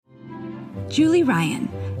Julie Ryan,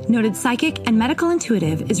 noted psychic and medical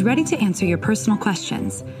intuitive, is ready to answer your personal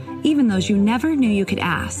questions, even those you never knew you could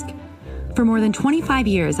ask. For more than 25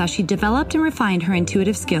 years, as she developed and refined her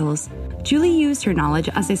intuitive skills, Julie used her knowledge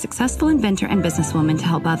as a successful inventor and businesswoman to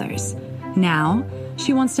help others. Now,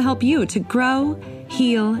 she wants to help you to grow,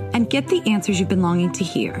 heal, and get the answers you've been longing to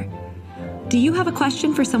hear. Do you have a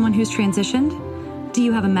question for someone who's transitioned? Do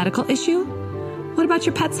you have a medical issue? What about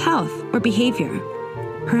your pet's health or behavior?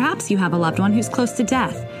 Perhaps you have a loved one who's close to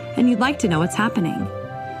death and you'd like to know what's happening.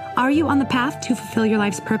 Are you on the path to fulfill your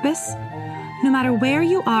life's purpose? No matter where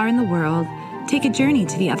you are in the world, take a journey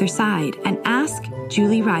to the other side and ask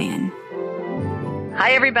Julie Ryan.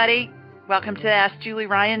 Hi, everybody. Welcome to the Ask Julie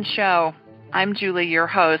Ryan show. I'm Julie, your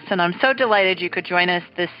host, and I'm so delighted you could join us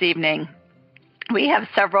this evening. We have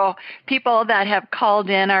several people that have called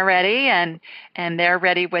in already, and they're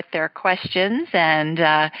ready with their questions. And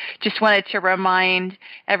just wanted to remind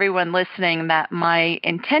everyone listening that my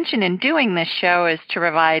intention in doing this show is to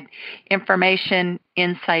provide information,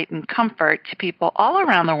 insight, and comfort to people all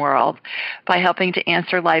around the world by helping to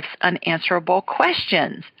answer life's unanswerable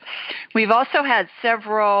questions. We've also had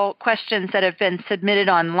several questions that have been submitted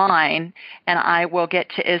online, and I will get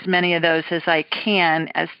to as many of those as I can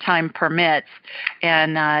as time permits.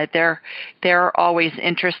 And they're always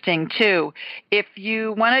interesting too. If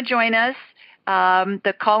you want to join us,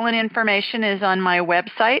 the call-in information is on my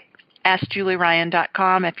website,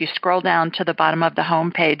 AskJulieRyan.com. If you scroll down to the bottom of the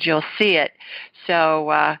homepage, you'll see it.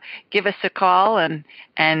 So give us a call and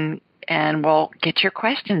we'll get your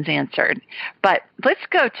questions answered. But let's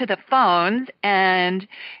go to the phones, and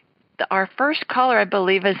our first caller, I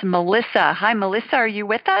believe, is Melissa. Hi, Melissa. Are you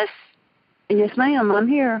with us? Yes, ma'am. I'm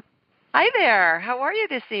here. Hi there. How are you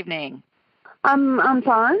this evening? I'm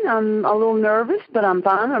fine. I'm a little nervous, but I'm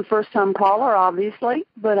fine. I'm a first-time caller, obviously,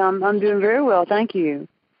 but I'm doing very well. Thank you.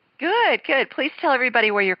 Good, good. Please tell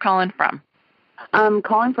everybody where you're calling from. I'm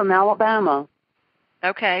calling from Alabama.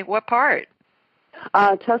 Okay. What part?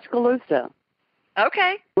 Tuscaloosa.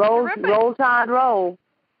 Okay. Roll Tide, roll.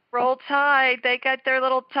 Roll Tide. They got their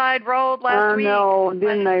little tide rolled last week. I know.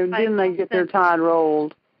 Didn't they get their tide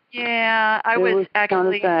rolled? Yeah, I was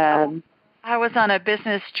actually sad. I was on a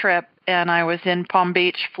business trip, and I was in Palm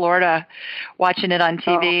Beach, Florida, watching it on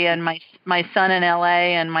TV, and my son in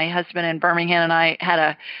L.A. and my husband in Birmingham, and I had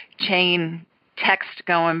a chain text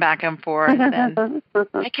going back and forth. And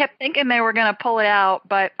I kept thinking they were going to pull it out,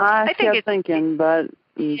 but I kept thinking, but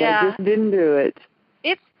they just didn't do it.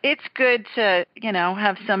 It's good to,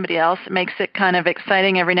 have somebody else. It makes it kind of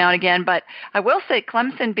exciting every now and again. But I will say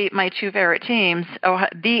Clemson beat my two favorite teams,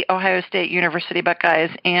 the Ohio State University Buckeyes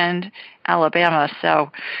and Alabama.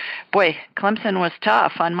 So, boy, Clemson was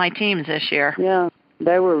tough on my teams this year. Yeah,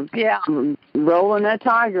 they were rolling that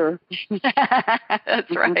tiger. That's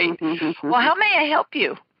right. Well, how may I help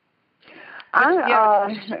you?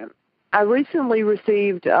 I recently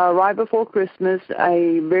received, right before Christmas,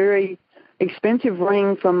 a very expensive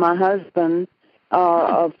ring from my husband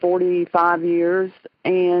of 45 years,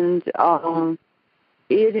 and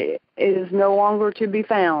it is no longer to be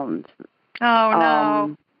found. Oh,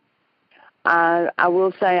 no. I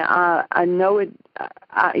will say I know it.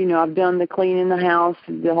 I've done the cleaning the house,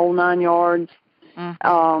 the whole 9 yards.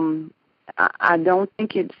 Mm-hmm. I don't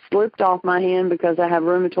think it slipped off my hand because I have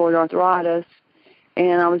rheumatoid arthritis,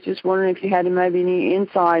 and I was just wondering if you had maybe any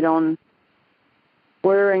insight on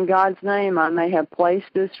where in God's name I may have placed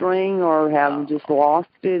this ring or have just lost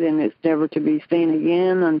it and it's never to be seen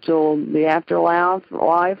again until the afterlife,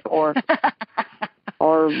 or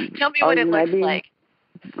tell me what it looks like.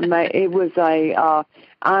 It was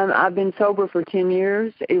I've been sober for 10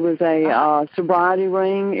 years. It was a sobriety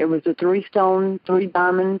ring. It was a 3-stone,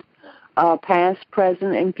 3-diamond, past,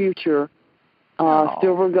 present, and future,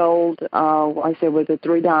 silver gold, I said, with the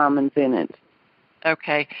 3 diamonds in it.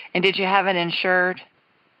 Okay. And did you have it insured?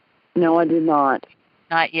 No, I did not.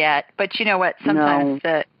 Not yet. But you know what? Sometimes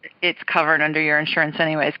it's covered under your insurance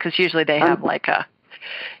anyways, because usually they have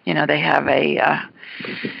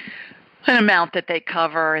an amount that they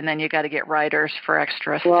cover, and then you got to get riders for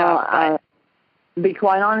extra stuff. Well, to be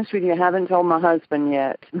quite honest with you, I haven't told my husband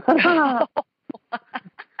yet.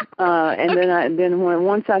 And then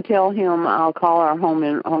once I tell him, I'll call our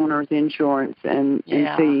homeowner's insurance and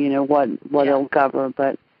see, what it'll cover.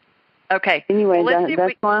 But okay. Anyway,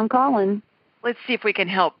 that's why I'm calling. Let's see if we can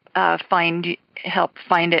help find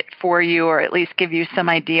it for you, or at least give you some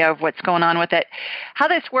idea of what's going on with it. How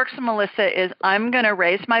this works, Melissa, is I'm going to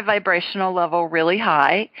raise my vibrational level really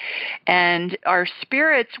high, and our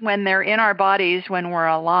spirits, when they're in our bodies, when we're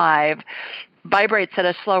alive, vibrates at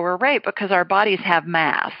a slower rate because our bodies have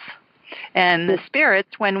mass. And the spirits,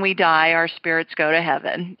 when we die, our spirits go to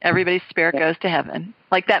heaven. Everybody's spirit goes to heaven.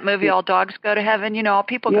 Like that movie, All Dogs Go to Heaven, all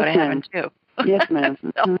people go to heaven too. Yes, ma'am.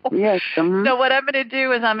 Yes. So what I'm going to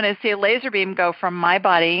do is I'm going to see a laser beam go from my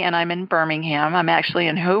body, and I'm in Birmingham. I'm actually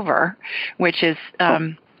in Hoover, which is,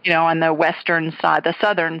 on the western side, the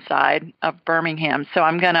southern side of Birmingham. So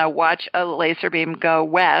I'm going to watch a laser beam go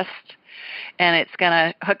west, and it's going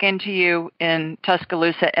to hook into you in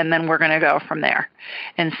Tuscaloosa, and then we're going to go from there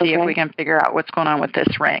and see if we can figure out what's going on with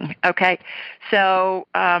this ring. Okay? So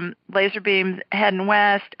laser beams heading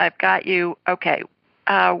west. I've got you. Okay.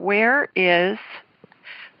 Where is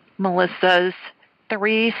Melissa's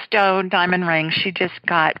 3-stone diamond ring she just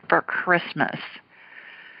got for Christmas?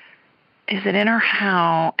 Is it in her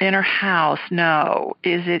house? No.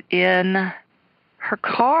 Is it in her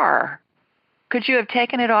car? Could you have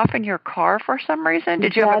taken it off in your car for some reason?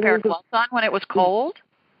 Did you have a pair of gloves on when it was cold?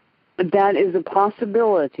 That is a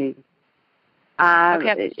possibility.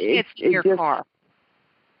 It's in your car.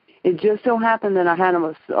 It just so happened that I had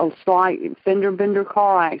a slight fender bender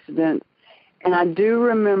car accident, and I do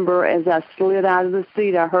remember as I slid out of the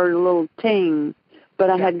seat, I heard a little ting,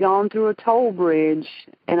 but I had gone through a toll bridge,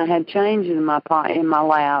 and I had change in my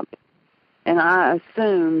lap, and I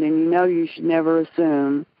assumed, and you should never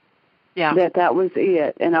assume, that was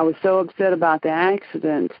it, and I was so upset about the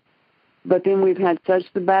accident. But then we've had such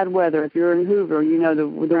the bad weather. If you're in Hoover, the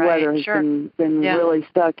weather has been really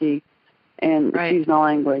sucky. And excuse my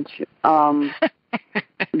language, but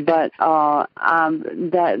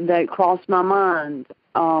that crossed my mind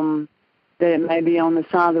that it may be on the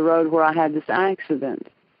side of the road where I had this accident.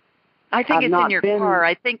 I think it's in your car.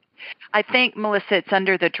 I think Melissa, it's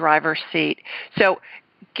under the driver's seat. So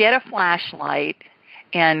get a flashlight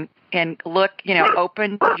and look.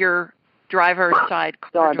 Open your driver's side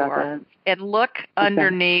car door and look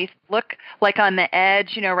underneath. Look like on the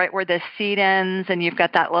edge, right where the seat ends, and you've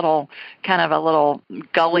got that little kind of a little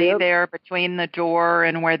gully there between the door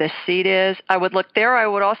and where the seat is. I would look there. I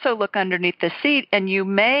would also look underneath the seat, and you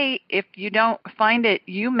may, if you don't find it,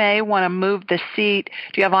 you may want to move the seat.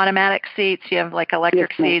 Do you have automatic seats? Do you have like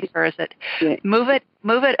electric seats, or is it move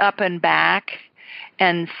it up and back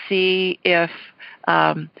and see if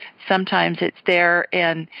sometimes it's there,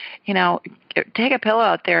 and take a pillow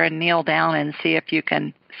out there and kneel down and see if you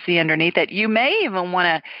can see underneath it. You may even want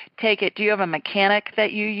to take it. Do you have a mechanic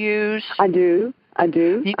that you use? I do. I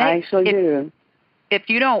actually do. If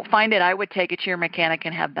you don't find it, I would take it to your mechanic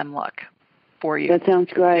and have them look for you. That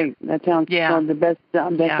sounds great. That sounds the best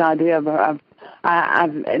idea.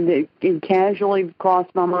 It casually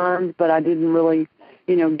crossed my mind, but I didn't really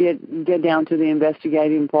get down to the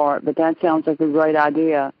investigating part, but that sounds like a great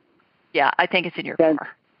idea. Yeah, I think it's in your car.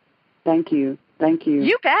 Thank you.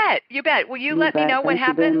 You bet. Will you let me know what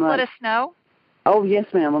happens? Let us know. Oh, yes,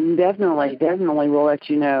 ma'am. Definitely will let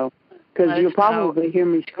you know, because you'll probably hear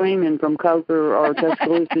me screaming from Coker or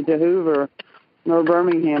Tuscaloosa to Hoover or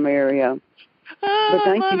Birmingham area. But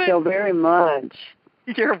thank you so very much.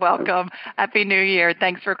 You're welcome. Happy New Year.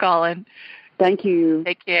 Thanks for calling. Thank you.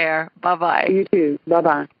 Take care. Bye-bye. You too.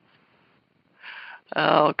 Bye-bye.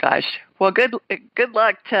 Oh, gosh. Well, good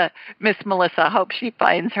luck to Miss Melissa. I hope she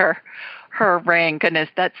finds her ring. Goodness,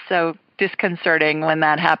 that's so disconcerting when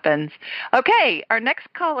that happens. Okay, our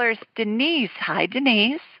next caller is Denise. Hi,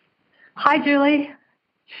 Denise. Hi, Julie.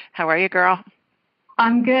 How are you, girl?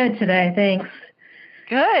 I'm good today, thanks.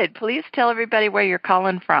 Good. Please tell everybody where you're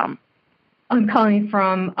calling from. I'm calling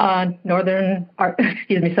from Southern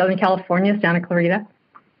California, Santa Clarita.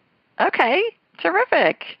 Okay,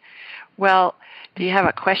 terrific. Well, do you have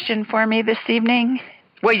a question for me this evening?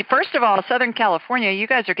 Well, first of all, Southern California, you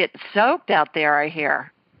guys are getting soaked out there, I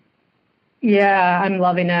hear. Yeah, I'm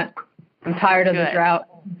loving it. I'm tired of the drought.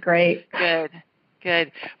 Great.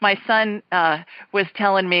 Good. My son was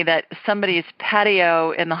telling me that somebody's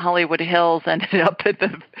patio in the Hollywood Hills ended up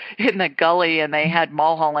in the gully, and they had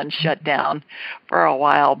Mulholland shut down for a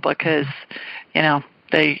while because,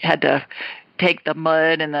 they had to take the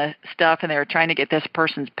mud and the stuff, and they were trying to get this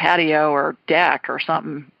person's patio or deck or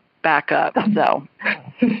something back up. So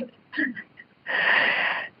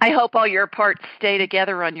I hope all your parts stay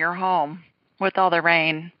together on your home with all the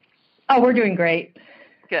rain. Oh, we're doing great.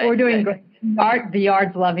 Good. We're doing great. The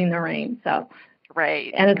yard's loving the rain, so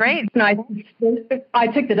great. And it's great. Nice. I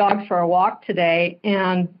took the dogs for a walk today,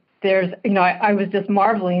 and there's, I was just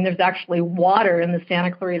marveling. There's actually water in the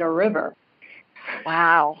Santa Clarita River.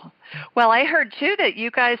 Wow. Well, I heard too that you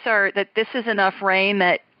guys that this is enough rain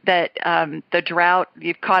that the drought,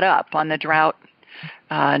 you've caught up on the drought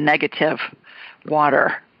negative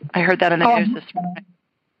water. I heard that in the news this morning.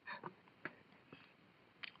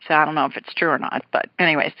 so I don't know if it's true or not. But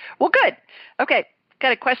anyways, well, good. Okay,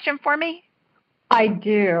 got a question for me? I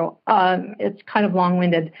do. It's kind of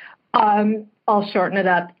long-winded. I'll shorten it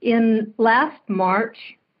up. In last March,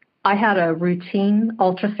 I had a routine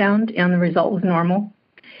ultrasound, and the result was normal.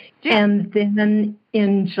 Yeah. And then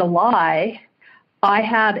in July, I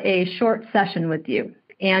had a short session with you,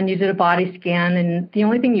 and you did a body scan, and the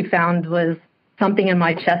only thing you found was something in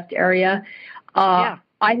my chest area. Yeah.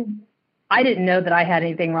 I didn't know that I had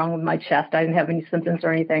anything wrong with my chest. I didn't have any symptoms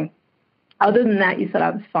or anything. Other than that, you said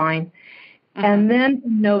I was fine. Mm-hmm. And then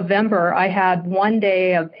in November, I had 1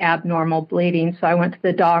 day of abnormal bleeding, so I went to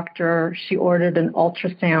the doctor. She ordered an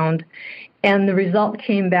ultrasound, and the result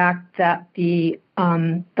came back that the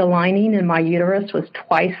lining in my uterus was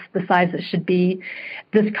twice the size it should be.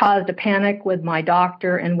 This caused a panic with my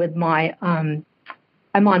doctor and with my I'm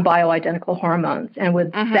on bioidentical hormones, and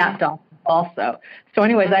with that doctor also. So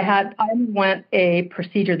anyways, I went a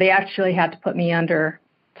procedure. They actually had to put me under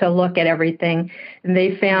to look at everything, and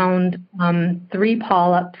they found 3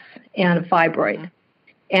 polyps and a fibroid,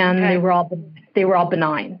 and they were all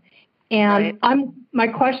benign. And my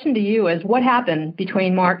question to you is, what happened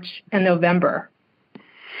between March and November?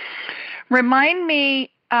 Remind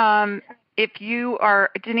me, if you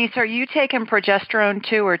are, Denise, are you taking progesterone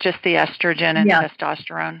too, or just the estrogen and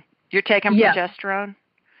testosterone? You're taking progesterone?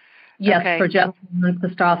 Yes, progesterone,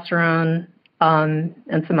 testosterone,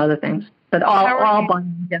 and some other things, but all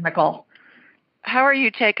bioidentical. How are you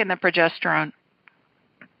taking the progesterone?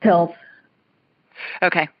 Pills.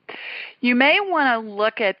 Okay. You may want to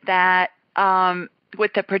look at that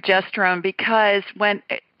with the progesterone, because when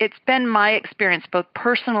it's been my experience, both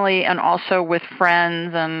personally and also with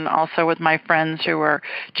friends and also with my friends who are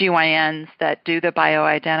GYNs that do the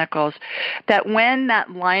bioidenticals, that when that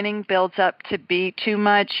lining builds up to be too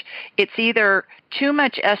much, it's either too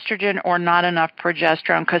much estrogen or not enough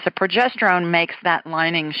progesterone, because the progesterone makes that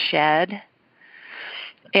lining shed.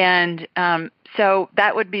 And so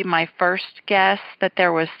that would be my first guess, that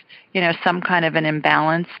there was, some kind of an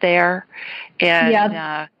imbalance there. And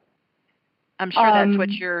I'm sure that's what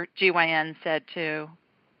your GYN said too.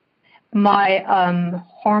 My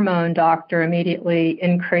hormone doctor immediately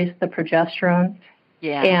increased the progesterone.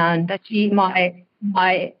 Yeah. And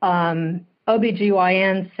my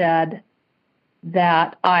OBGYN said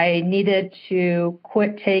that I needed to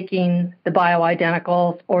quit taking the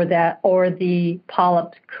bioidenticals, or the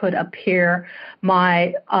polyps could appear.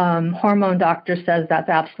 My hormone doctor says that's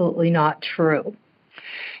absolutely not true.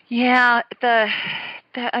 Yeah,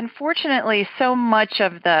 unfortunately, so much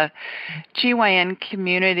of the GYN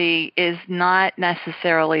community is not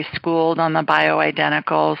necessarily schooled on the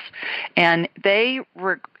bioidenticals, and they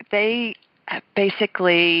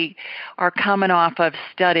basically are coming off of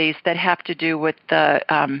studies that have to do with the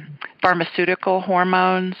pharmaceutical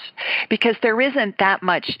hormones, because there isn't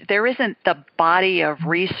the body of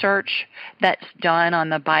research that's done on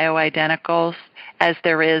the bioidenticals as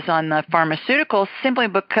there is on the pharmaceuticals, simply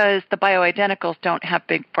because the bioidenticals don't have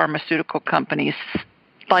big pharmaceutical companies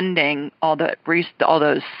funding all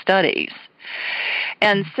those studies.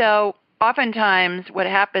 And so oftentimes what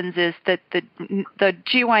happens is that the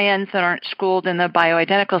GYNs that aren't schooled in the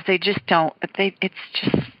bioidenticals,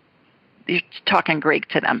 you're talking Greek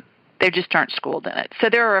to them. They just aren't schooled in it. So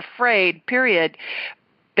they're afraid, period,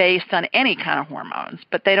 based on any kind of hormones,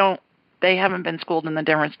 but they haven't been schooled in the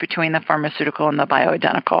difference between the pharmaceutical and the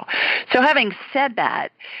bioidentical. So having said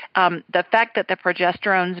that, the fact that the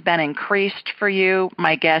progesterone's been increased for you,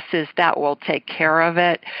 my guess is that will take care of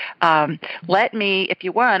it. Let me, if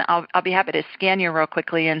you want, I'll be happy to scan you real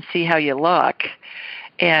quickly and see how you look,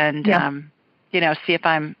 and see if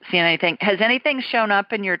I'm seeing anything. Has anything shown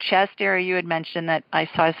up in your chest area? You had mentioned that I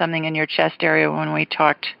saw something in your chest area when we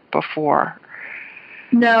talked before.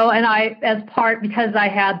 No, and because I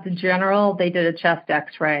had the general, they did a chest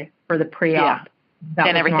X-ray for the pre-op. Yeah.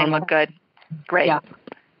 And everything looked good. Great. Yeah.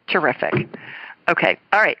 Terrific. Okay.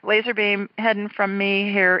 All right. Laser beam heading from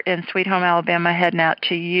me here in Sweet Home, Alabama, heading out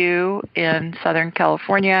to you in Southern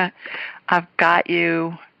California. I've got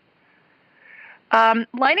you.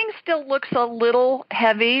 Lining still looks a little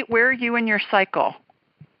heavy. Where are you in your cycle?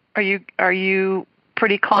 Are you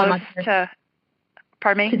pretty close to?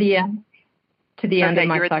 Pardon me? To the end. To the end of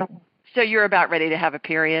my cycle. So you're about ready to have a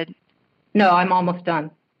period? No, I'm almost done.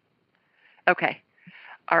 Okay.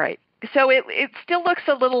 All right. So it still looks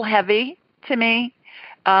a little heavy to me,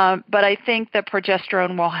 but I think the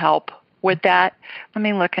progesterone will help with that. Let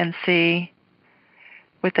me look and see.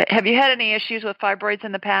 Have you had any issues with fibroids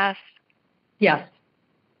in the past? Yes.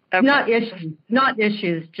 Okay. Not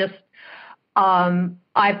issues. Just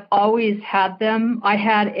I've always had them. I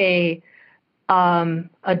had a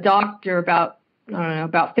a doctor about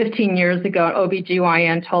 15 years ago, an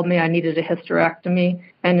OBGYN told me I needed a hysterectomy.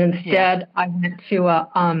 And instead I went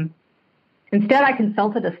to instead I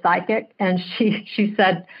consulted a psychic, and she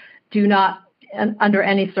said, do not, under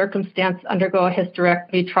any circumstance, undergo a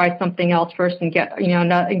hysterectomy. Try something else first and get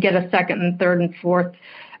a second and third and fourth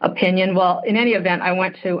opinion. Well, in any event, I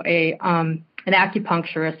went to an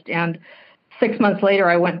acupuncturist, and 6 months later,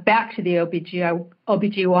 I went back to the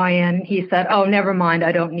OBGYN, and he said, oh, never mind,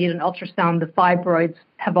 I don't need an ultrasound. The fibroids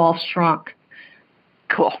have all shrunk.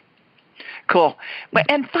 Cool.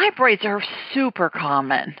 And fibroids are super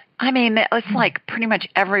common. I mean, it's like pretty much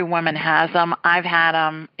every woman has them. I've had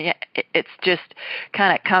them. It's just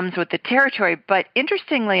kind of comes with the territory. But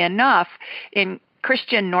interestingly enough, in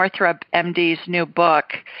Christian Northrup, MD's new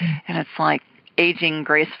book, and it's like Aging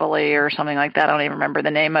Gracefully or something like that. I don't even remember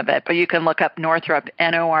the name of it, but you can look up Northrup,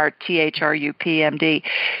 Northrup, MD.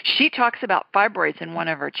 She talks about fibroids in one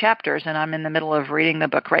of her chapters, and I'm in the middle of reading the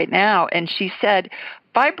book right now. And she said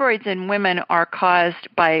fibroids in women are caused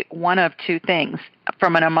by one of two things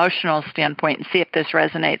from an emotional standpoint, and see if this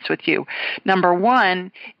resonates with you. Number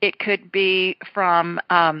one, it could be from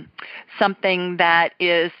something that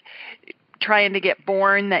is trying to get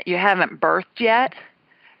born that you haven't birthed yet,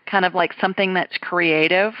 kind of like something that's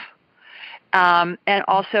creative. And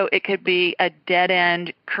also it could be a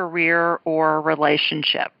dead-end career or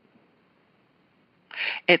relationship.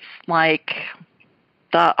 It's like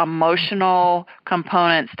the emotional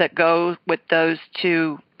components that go with those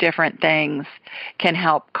two different things can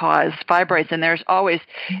help cause fibroids. And there's always,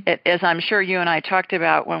 as I'm sure you and I talked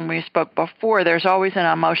about when we spoke before, there's always an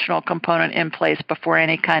emotional component in place before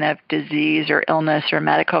any kind of disease or illness or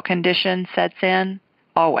medical condition sets in.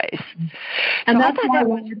 Always. And so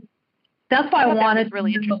that's why I wanted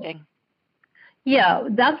really interesting. Yeah,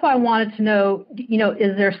 that's why I wanted to know,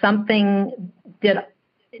 is there something, did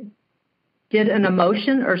an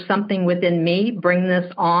emotion or something within me bring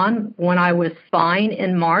this on when I was fine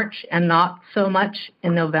in March and not so much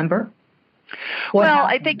in November? Well,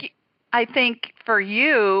 I think for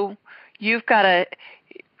you, you've got to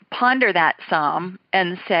ponder that some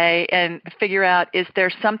and figure out, is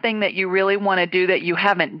there something that you really want to do that you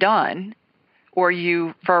haven't done, or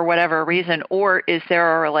you, for whatever reason, or is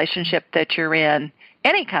there a relationship that you're in,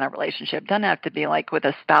 any kind of relationship, doesn't have to be like with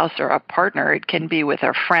a spouse or a partner, it can be with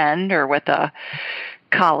a friend or with a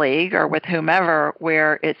colleague or with whomever,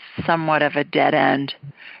 where it's somewhat of a dead end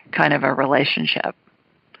kind of a relationship.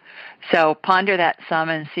 So ponder that some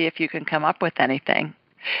and see if you can come up with anything.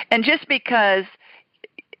 And just because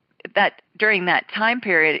that during that time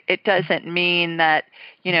period, it doesn't mean that,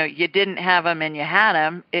 you didn't have them and you had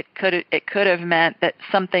them. It could have meant that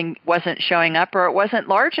something wasn't showing up, or it wasn't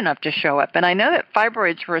large enough to show up. And I know that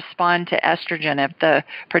fibroids respond to estrogen if the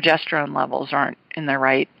progesterone levels aren't in the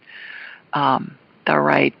right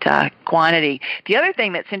quantity. The other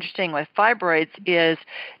thing that's interesting with fibroids is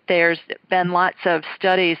there's been lots of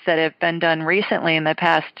studies that have been done recently in the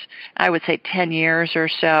past, I would say 10 years or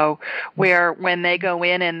so, where when they go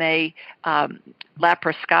in and they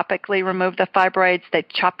laparoscopically remove the fibroids, they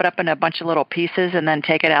chop it up in a bunch of little pieces and then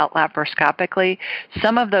take it out laparoscopically.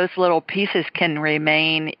 Some of those little pieces can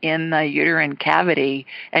remain in the uterine cavity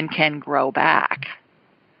and can grow back.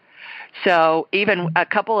 So even a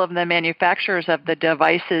couple of the manufacturers of the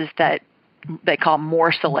devices that they call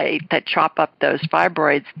Morcellate that chop up those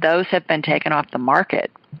fibroids, those have been taken off the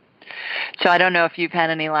market. So I don't know if you've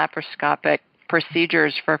had any laparoscopic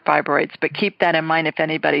procedures for fibroids, but keep that in mind if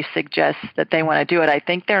anybody suggests that they want to do it. I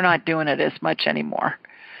think they're not doing it as much anymore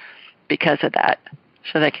because of that,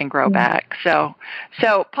 so they can grow back. So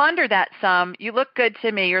ponder that some. You look good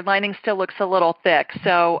to me. Your lining still looks a little thick.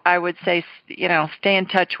 So I would say, stay in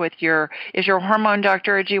touch with is your hormone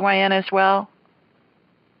doctor a GYN as well?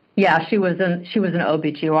 Yeah, she was an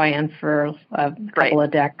OBGYN for a couple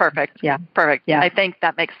of decades. Perfect. Yeah. Perfect. Yeah. I think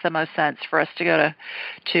that makes the most sense for us to go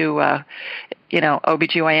to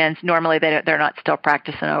OBGYNs. Normally they're not still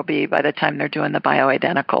practicing OB by the time they're doing the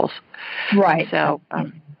bioidenticals. Right. So,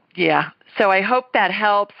 yeah. So I hope that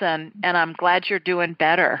helps, and I'm glad you're doing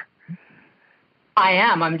better. I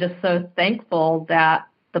am. I'm just so thankful that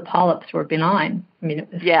the polyps were benign. I mean, it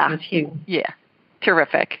was huge. Yeah.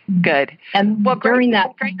 Terrific. Good. And during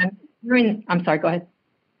that time, I'm sorry, go ahead.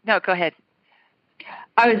 No, go ahead.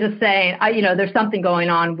 I was just saying, there's something going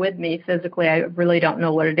on with me physically. I really don't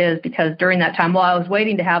know what it is, because during that time, while I was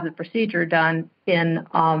waiting to have the procedure done in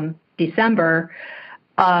December,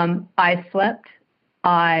 I slipped,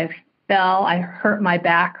 I fell, I hurt my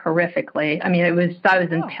back horrifically. I mean, I was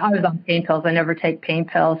on pain pills. I never take pain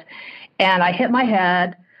pills. And I hit my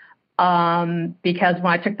head. because when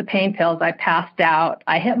I took the pain pills, I passed out.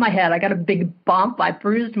 I hit my head. I got a big bump. I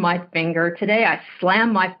bruised my finger. Today, I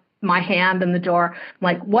slammed my hand in the door. I'm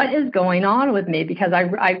like, what is going on with me? Because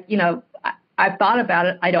I've thought about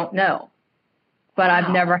it. I don't know, but I've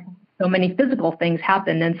never had so many physical things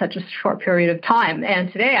happen in such a short period of time.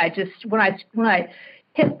 And today, I just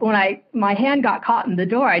my hand got caught in the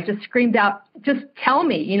door, I just screamed out, just tell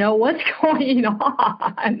me, what's going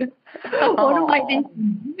on? What do I need to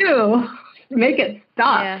do to make it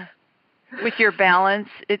stop? Yeah. With your balance,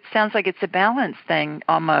 it sounds like it's a balance thing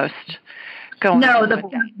almost. No,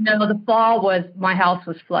 the fall was, my house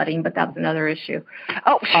was flooding, but that's another issue.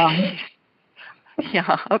 Oh,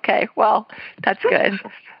 yeah. Okay. Well, that's good.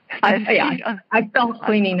 I felt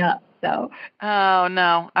cleaning up, so. Oh,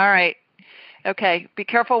 no. All right. Okay. Be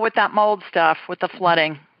careful with that mold stuff, with the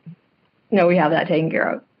flooding. No, we have that taken care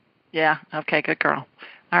of. Yeah. Okay. Good girl.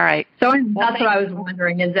 All right. So that's what I was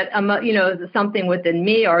wondering. Is that, is it something within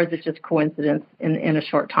me, or is it just coincidence in a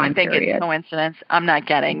short time period? I think it's coincidence. I'm not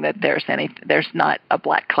getting that there's not a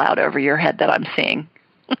black cloud over your head that I'm seeing.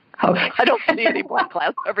 Okay. I don't see any black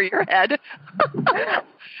clouds over your head.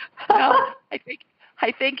 No,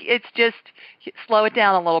 I think it's just slow it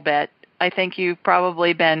down a little bit. I think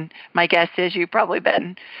my guess is you've probably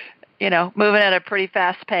been, moving at a pretty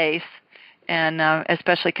fast pace. And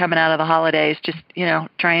especially coming out of the holidays, just,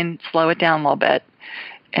 try and slow it down a little bit.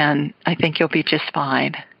 And I think you'll be just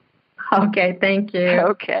fine. Okay, thank you.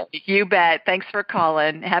 Okay, you bet. Thanks for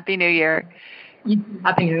calling. Happy New Year.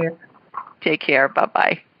 Happy New Year. Take care.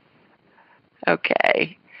 Bye-bye.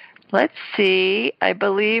 Okay, let's see. I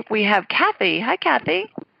believe we have Kathy. Hi,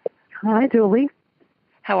 Kathy. Hi, Julie.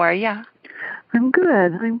 How are you? I'm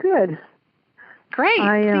good. Great.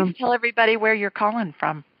 Please tell everybody where you're calling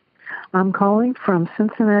from. I'm calling from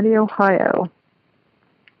Cincinnati, Ohio.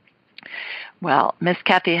 Well, Miss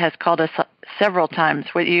Kathy has called us several times.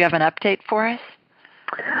 Do you have an update for us?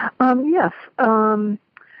 Yes.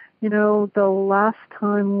 The last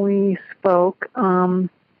time we spoke,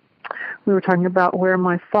 we were talking about where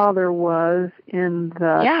my father was in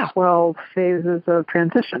the 12 phases of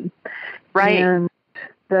transition. Right. And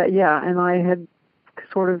I had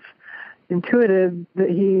sort of intuited that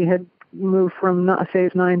he had moved from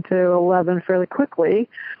phase 9 to 11 fairly quickly,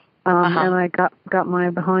 and I got my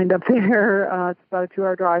behind up there. It's about a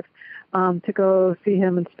 2-hour drive to go see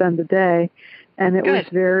him and spend the day, and it was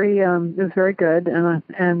very good.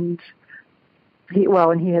 And he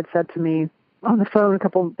had said to me on the phone a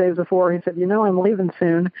couple of days before. He said, "I'm leaving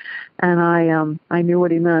soon," and I knew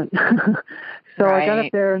what he meant. So I got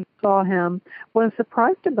up there and saw him. What I'm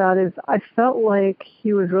surprised about is I felt like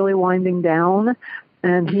he was really winding down.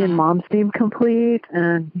 And he and Mom seemed complete,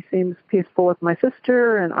 and he seems peaceful with my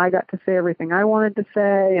sister, and I got to say everything I wanted to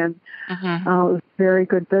say, and it was a very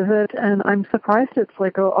good visit. And I'm surprised it's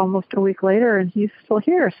like almost a week later, and he's still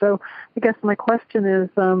here. So I guess my question is,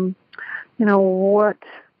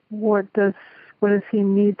 what does he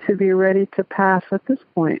need to be ready to pass at this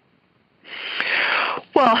point?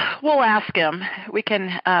 Well, we'll ask him. We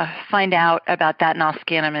can find out about that, and I'll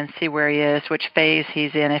scan him and see where he is, which phase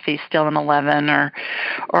he's in, if he's still in 11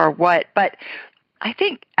 or what. But I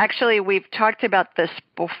think actually we've talked about this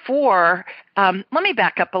before. Let me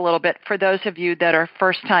back up a little bit for those of you that are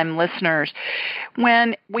first-time listeners.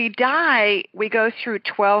 When we die, we go through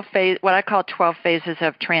what I call 12 phases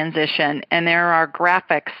of transition, and there are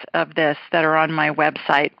graphics of this that are on my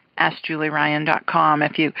website, AskJulieRyan.com.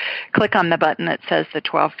 If you click on the button that says the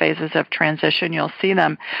 12 phases of transition, you'll see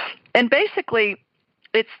them. And basically,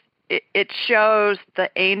 it shows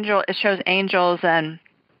angels and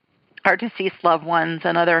our deceased loved ones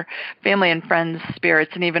and other family and friends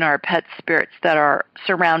spirits, and even our pet spirits that are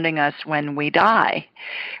surrounding us when we die,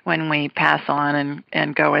 when we pass on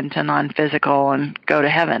and go into non-physical and go to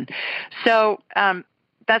heaven. So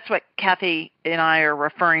that's what Kathy and I are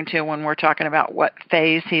referring to when we're talking about what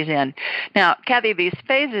phase he's in. Now, Kathy, these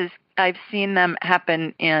phases, I've seen them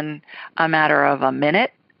happen in a matter of a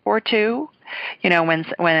minute or two.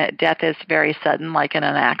 When death is very sudden, like in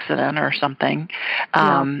an accident or something.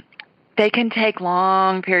 They can take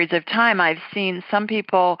long periods of time. I've seen some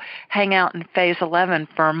people hang out in phase 11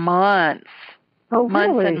 for months. Oh,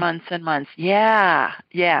 months really? and months and months. Yeah.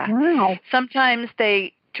 Wow. Sometimes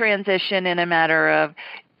they transition in a matter of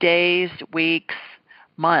days, weeks,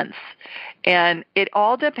 months. And it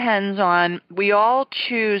all depends on, we all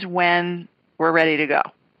choose when we're ready to go.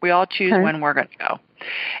 We all choose when we're going to go.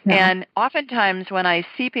 Yeah. And oftentimes when I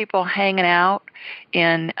see people hanging out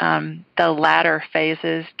in the latter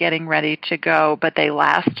phases, getting ready to go, but they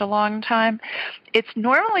last a long time, it's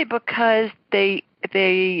normally because they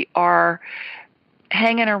are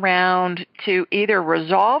hanging around to either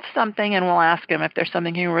resolve something, and we'll ask him if there's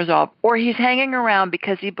something he can resolve, or he's hanging around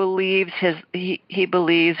because he believes he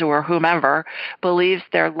believes, or whomever believes,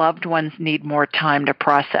 their loved ones need more time to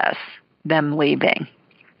process them leaving.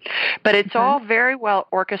 But it's all very well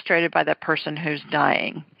orchestrated by the person who's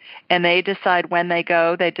dying. And they decide when they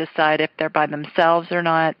go. They decide if they're by themselves or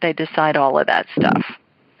not. They decide all of that stuff.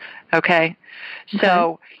 Okay?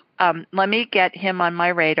 So let me get him on my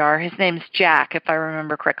radar. His name's Jack, if I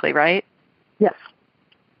remember correctly, right? Yes.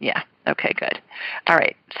 Yeah. Okay, good. All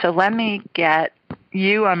right. So let me get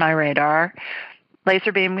you on my radar.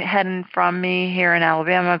 Laser beam heading from me here in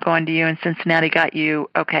Alabama, going to you in Cincinnati. Got you.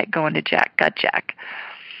 Okay, going to Jack. Got Jack.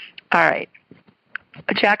 All right.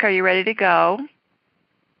 Jack, are you ready to go?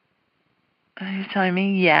 He's telling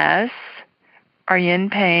me yes. Are you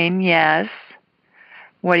in pain? Yes.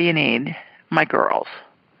 What do you need? My girls.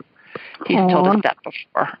 He's told us that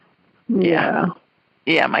before. Yeah.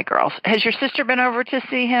 Yeah, my girls. Has your sister been over to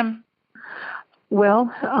see him? Well,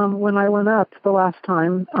 when I went up the last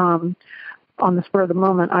time, on the spur of the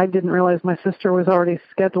moment, I didn't realize my sister was already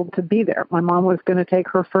scheduled to be there. My mom was going to take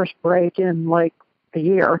her first break in like a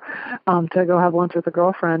year to go have lunch with a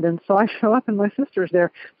girlfriend, and so I show up and my sister's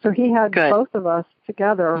there. So he had both of us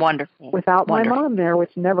together. Wonderful. Without my mom there,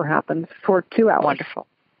 which never happens, for 2 hours. Wonderful.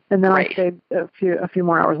 And then I stayed a few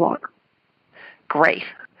more hours longer. Great.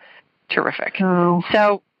 Terrific.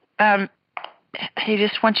 So he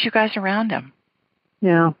just wants you guys around him.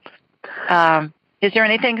 Yeah. Is there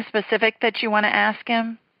anything specific that you want to ask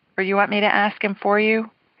him, or you want me to ask him for you?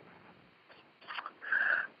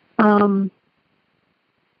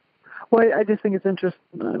 Well, I just think it's interesting.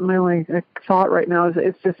 My only thought right now is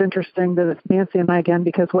it's just interesting that it's Nancy and I again,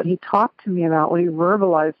 because what he talked to me about, what he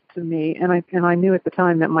verbalized to me, and I knew at the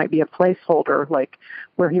time that might be a placeholder, like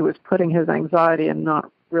where he was putting his anxiety and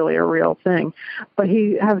not really a real thing. But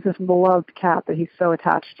he has this beloved cat that he's so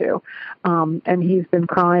attached to, and he's been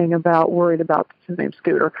crying about, worried about, his name's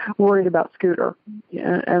Scooter, worried about Scooter.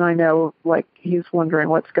 And I know, like, he's wondering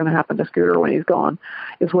what's going to happen to Scooter when he's gone,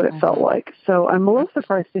 is what it felt like. So I'm a little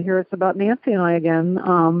surprised to hear it's about Nancy and I again.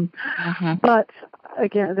 But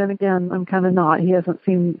again, I'm kind of not. He hasn't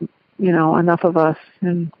seen, enough of us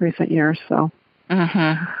in recent years, so.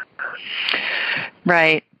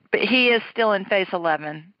 Right. But he is still in phase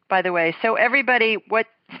 11, by the way. So everybody, what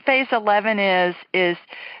phase 11 is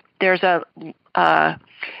there's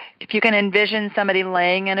if you can envision somebody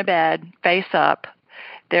laying in a bed, face up,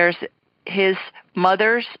 there's his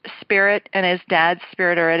mother's spirit and his dad's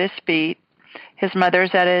spirit are at his feet. His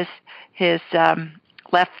mother's at his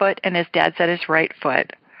left foot and his dad's at his right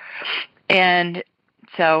foot. And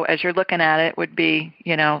so as you're looking at it would be,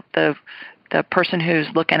 the person who's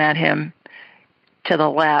looking at him to the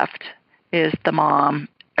left is the mom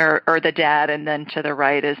or the dad, and then to the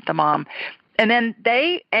right is the mom. And then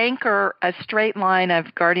they anchor a straight line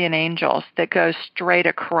of guardian angels that goes straight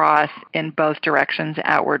across in both directions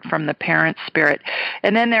outward from the parent spirit.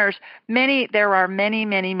 And then there are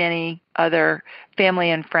many other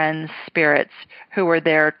family and friends spirits who are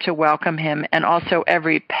there to welcome him, and also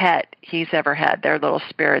every pet he's ever had, their little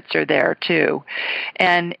spirits are there too.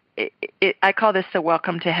 And I call this the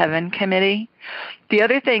Welcome to Heaven Committee. The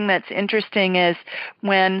other thing that's interesting is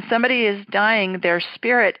when somebody is dying, their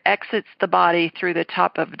spirit exits the body through the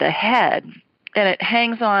top of the head, and it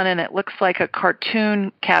hangs on, and it looks like a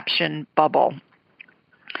cartoon caption bubble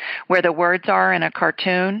where the words are in a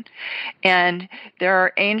cartoon. And there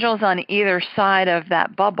are angels on either side of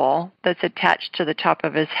that bubble that's attached to the top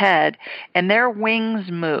of his head, and their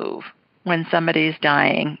wings move when somebody's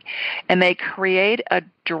dying, and they create a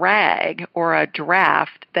drag or a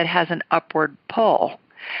draft that has an upward pull.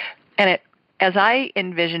 And as I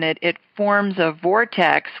envision it, it forms a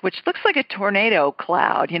vortex, which looks like a tornado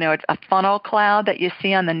cloud. It's a funnel cloud that you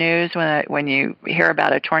see on the news when you hear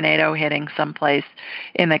about a tornado hitting someplace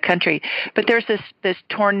in the country. But there's this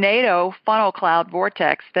tornado funnel cloud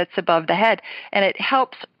vortex that's above the head, and it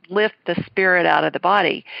helps lift the spirit out of the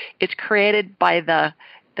body. It's created by the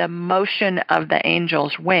motion of the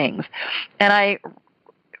angel's wings. And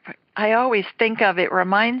I always think of it,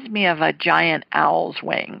 reminds me of a giant owl's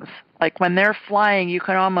wings. Like when they're flying, you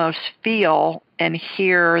can almost feel and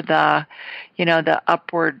hear the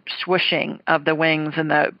upward swooshing of the wings and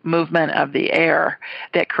the movement of the air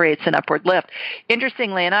that creates an upward lift.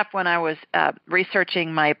 Interestingly enough, when I was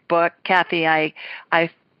researching my book, Kathy, I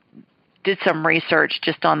did some research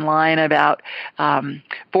just online about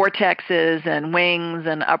vortexes and wings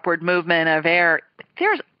and upward movement of air.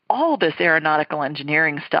 There's all this aeronautical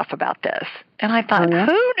engineering stuff about this. And I thought,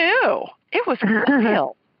 who knew? It was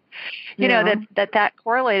wild. you know, that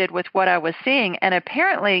correlated with what I was seeing. And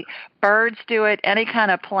apparently birds do it, any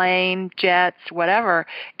kind of plane, jets, whatever.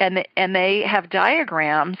 And they have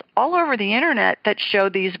diagrams all over the internet that show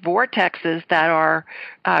these vortexes that are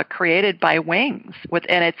created by wings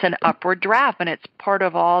and it's an upward draft, and it's part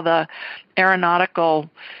of all the aeronautical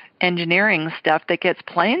engineering stuff that gets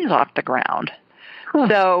planes off the ground. Huh.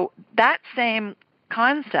 So that same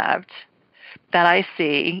concept that I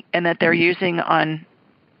see and that they're using on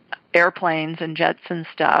airplanes and jets and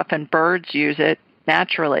stuff, and birds use it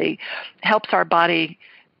naturally, helps our body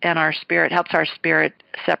and our spirit, helps our spirit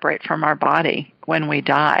separate from our body when we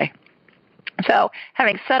die. So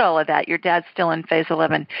having said all of that, your dad's still in phase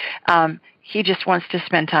 11. He just wants to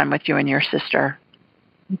spend time with you and your sister.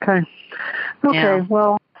 Okay. Yeah.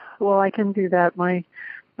 Well, I can do that. My,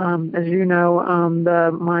 as you know,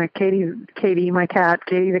 my Katie, my cat,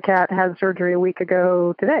 Katie the cat, had surgery a week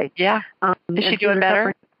ago today. Yeah. Is she doing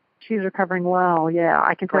better? She's recovering well. Yeah,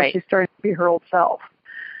 I can tell she's starting to be her old self.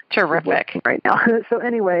 Terrific. Right now. So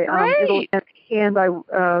anyway, the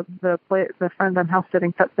friend I'm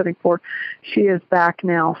pet sitting for, she is back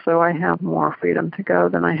now, so I have more freedom to go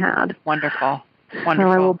than I had. Wonderful. So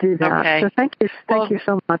I will do that. Okay. So thank you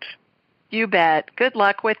so much. You bet. Good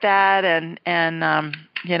luck with that, and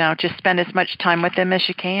just spend as much time with them as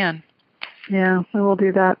you can. Yeah, I will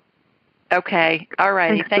do that. Okay. All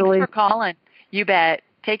righty. Thanks Julie. For calling. You bet.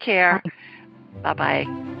 Take care. Bye-bye.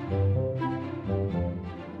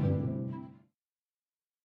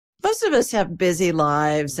 Most of us have busy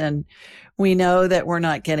lives, and we know that we're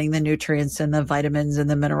not getting the nutrients and the vitamins and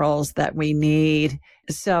the minerals that we need.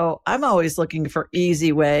 So I'm always looking for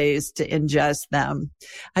easy ways to ingest them.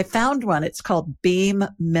 I found one. It's called Beam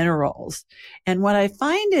Minerals. And what I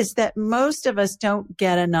find is that most of us don't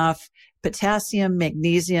get enough potassium,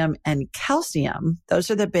 magnesium, and calcium.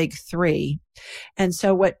 Those are the big three. And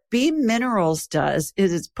so what Beam Minerals does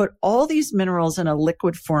is it's put all these minerals in a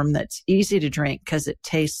liquid form that's easy to drink because it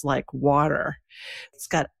tastes like water. It's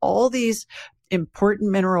got all these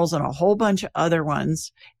important minerals and a whole bunch of other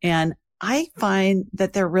ones. And I find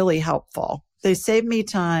that they're really helpful. They save me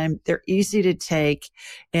time. They're easy to take.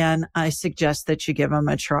 And I suggest that you give them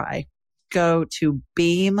a try. Go to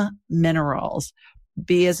Beam Minerals,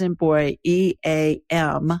 B as in boy,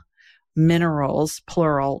 EAM, minerals,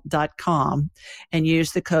 plural.com, and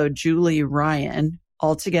use the code Julie Ryan,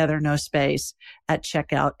 altogether, no space, at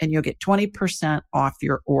checkout, and you'll get 20% off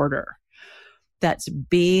your order. That's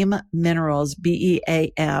Beam Minerals,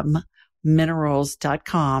 BEAM,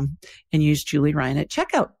 minerals.com, and use Julie Ryan at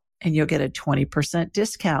checkout, and you'll get a 20%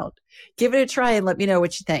 discount. Give it a try and let me know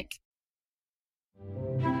what you think.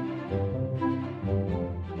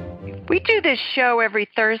 We do this show every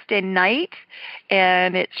Thursday night,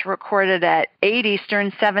 and it's recorded at 8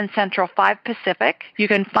 Eastern, 7 Central, 5 Pacific. You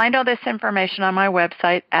can find all this information on my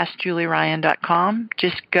website, AskJulieRyan.com.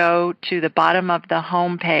 Just go to the bottom of the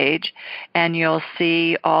home page, and you'll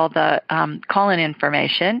see all the call-in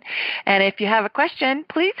information. And if you have a question,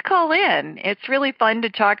 please call in. It's really fun to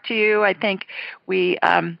talk to you. I think we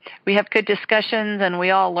have good discussions, and we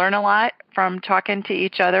all learn a lot from talking to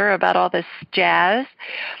each other about all this jazz.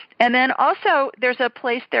 And then also, there's a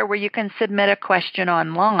place there where you can submit a question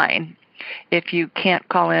online if you can't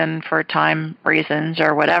call in for time reasons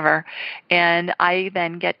or whatever. And I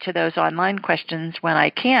then get to those online questions when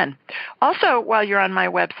I can. Also, while you're on my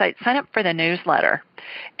website, sign up for the newsletter.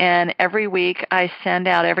 And every week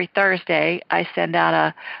every Thursday, I send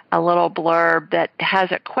out a little blurb that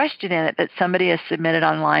has a question in it that somebody has submitted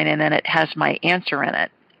online, and then it has my answer in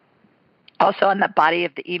it. Also, on the body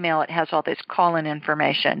of the email, it has all this call-in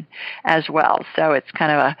information as well. So it's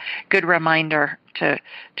kind of a good reminder to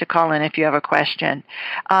call in if you have a question.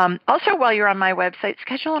 Also, while you're on my website,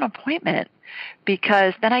 schedule an appointment,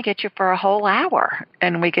 because then I get you for a whole hour,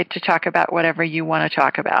 and we get to talk about whatever you want to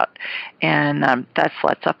talk about. And that's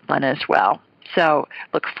lots of fun as well. So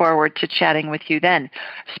look forward to chatting with you then.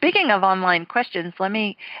 Speaking of online questions, let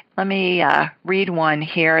me read one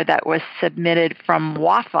here that was submitted from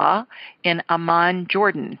Wafa in Amman,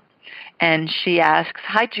 Jordan. And she asks,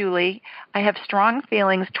 "Hi, Julie. I have strong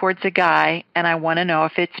feelings towards a guy, and I want to know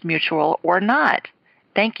if it's mutual or not.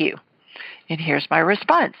 Thank you." And here's my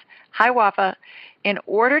response. "Hi, Wafa. In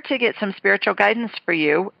order to get some spiritual guidance for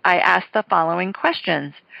you, I asked the following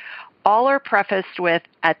questions. All are prefaced with,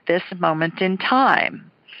 'at this moment in time.'"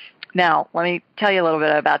 Now, let me tell you a little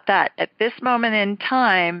bit about that. At this moment in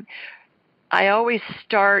time, I always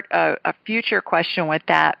start a future question with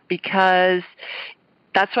that, because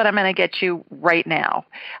that's what I'm going to get you right now.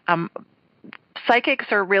 psychics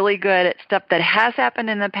are really good at stuff that has happened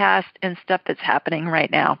in the past and stuff that's happening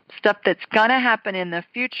right now. Stuff that's going to happen in the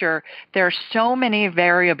future, there are so many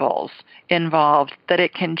variables involved that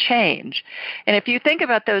it can change. And if you think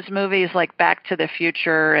about those movies like Back to the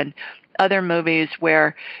Future and other movies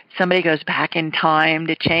where somebody goes back in time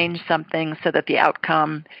to change something so that the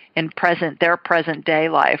outcome in their present day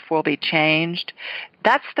life will be changed,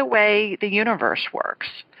 that's the way the universe works.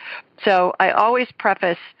 So I always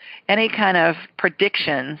preface any kind of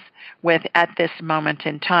predictions with at this moment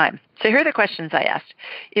in time. So here are the questions I asked.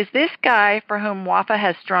 Is this guy for whom Wafa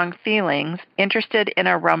has strong feelings interested in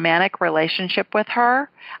a romantic relationship with her?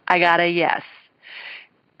 I got a yes.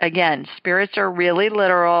 Again, spirits are really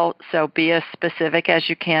literal, so be as specific as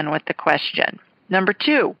you can with the question. Number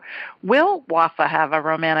 2, will Wafa have a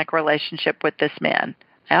romantic relationship with this man?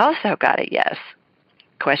 I also got a yes.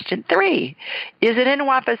 Question 3, is it in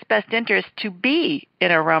Wafa's best interest to be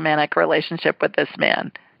in a romantic relationship with this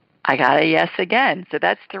man? I got a yes again, so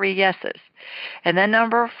that's 3 yeses. And then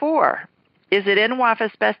number 4, is it in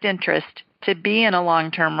Wafa's best interest to be in a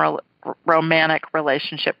long-term romantic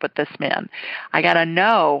relationship with this man? I got a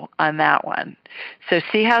no on that one. So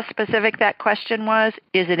see how specific that question was?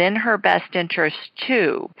 Is it in her best interest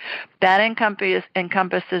too? That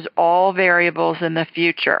encompasses all variables in the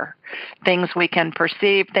future, things we can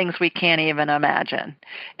perceive, things we can't even imagine,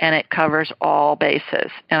 and it covers all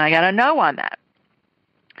bases. And I got a no on that.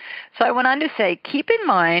 So I went on to say, keep in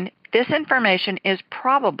mind, this information is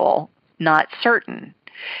probable, not certain.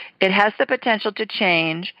 It has the potential to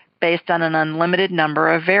change based on an unlimited number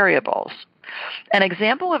of variables. An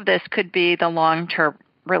example of this could be the long-term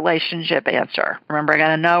relationship answer. Remember, I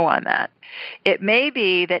got a no on that. It may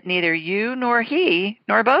be that neither you nor he,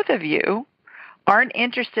 nor both of you, aren't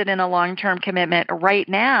interested in a long-term commitment right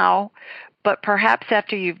now, but perhaps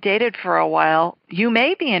after you've dated for a while, you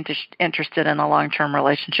may be interested in a long-term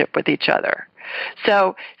relationship with each other.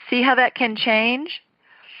 So see how that can change?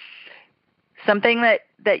 Something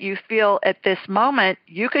that you feel at this moment,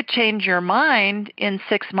 you could change your mind in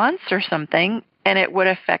 6 months or something, and it would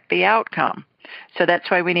affect the outcome. So that's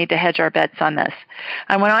why we need to hedge our bets on this.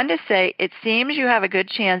 I went on to say, it seems you have a good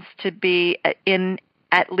chance to be in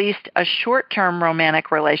at least a short-term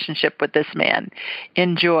romantic relationship with this man.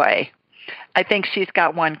 Enjoy. I think she's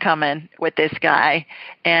got one coming with this guy,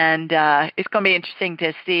 and it's going to be interesting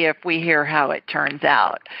to see if we hear how it turns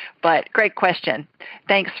out. But great question.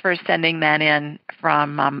 Thanks for sending that in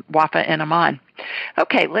from Wafa and Amman.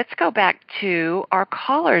 Okay, let's go back to our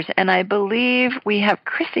callers, and I believe we have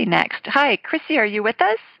Chrissy next. Hi, Chrissy, are you with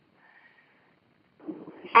us?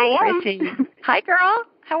 I am. Chrissy. Hi, girl.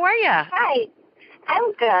 How are you? Hi.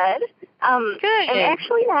 I'm good. Good. I'm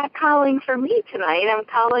actually not calling for me tonight. I'm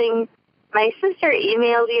calling. My sister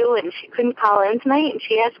emailed you, and she couldn't call in tonight, and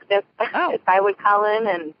she asked if I would call in,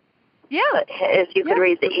 and if you could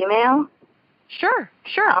read the email. Sure.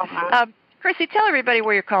 Chrissy, tell everybody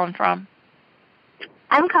where you're calling from.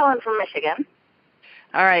 I'm calling from Michigan.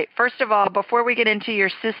 All right. First of all, before we get into your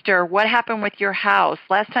sister, what happened with your house?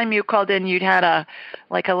 Last time you called in, you'd had a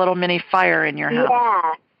little mini fire in your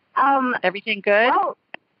house. Yeah. Everything good? Well,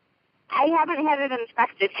 I haven't had it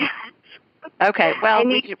inspected yet. Okay, well,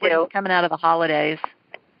 we're coming out of the holidays.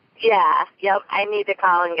 Yeah, yep. I need to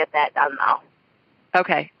call and get that done, though.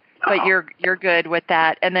 Okay, but you're good with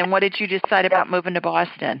that. And then what did you decide about moving to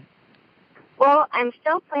Boston? Well, I'm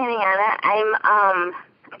still planning on it. I'm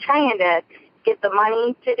trying to get the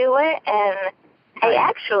money to do it, and I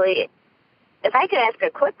actually, if I could ask a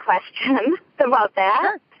quick question about that.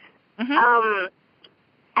 Sure. Mm-hmm.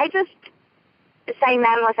 I just signed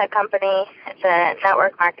on with a company. It's a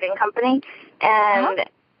network marketing company, and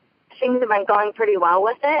things have been going pretty well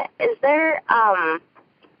with it. Is there,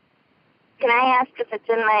 can I ask if it's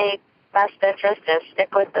in my best interest to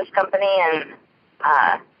stick with this company and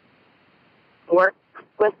work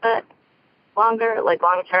with it longer, like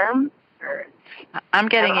long term? I'm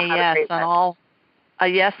getting a yes on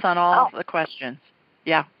all the questions.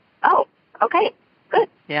 Yeah. Oh, okay, good.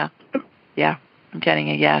 Yeah, I'm getting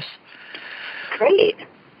a yes. Great.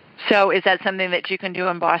 So is that something that you can do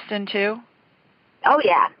in Boston too? Oh,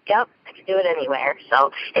 yeah. Yep. I can do it anywhere.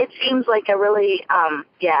 So it seems like a really, I've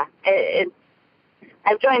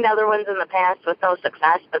joined other ones in the past with no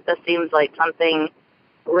success, but this seems like something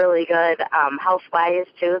really good health-wise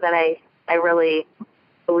too that I really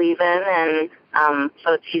believe in, and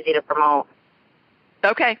so it's easy to promote.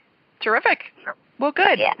 Okay. Terrific. Well,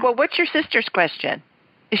 good. Yeah. Well, what's your sister's question?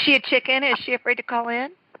 Is she a chicken? Is she afraid to call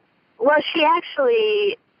in? Well, she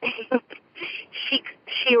actually,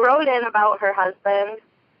 she wrote in about her husband.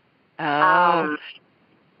 Oh.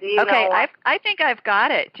 Okay, I think I've got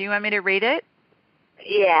it. Do you want me to read it?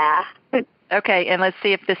 Yeah. Okay, and let's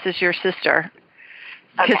see if this is your sister.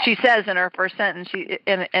 Because she says in her first sentence,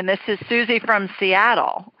 and this is Susie from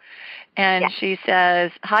Seattle, and she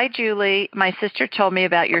says, "Hi, Julie. My sister told me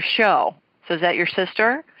about your show." So is that your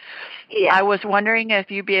sister? Yeah. I was wondering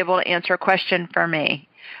if you'd be able to answer a question for me.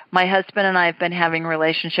 My husband and I have been having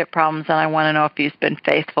relationship problems, and I want to know if he's been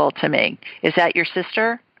faithful to me. Is that your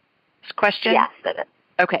sister's question? Yes, it is.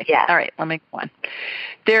 Okay. Yeah. All right. Let me go on.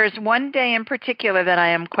 There's one day in particular that I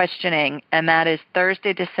am questioning, and that is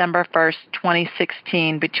Thursday, December 1st,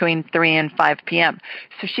 2016, between 3 and 5 p.m.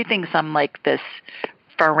 So she thinks I'm like this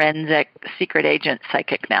forensic secret agent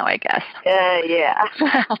psychic now, I guess. Yeah.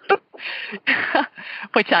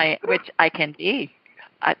 which I can be.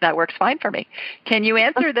 That works fine for me. Can you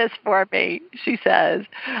answer this for me? She says.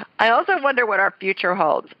 I also wonder what our future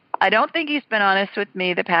holds. I don't think he's been honest with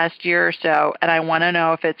me the past year or so, and I want to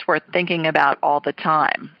know if it's worth thinking about all the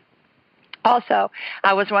time. Also,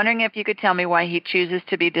 I was wondering if you could tell me why he chooses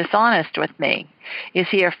to be dishonest with me. Is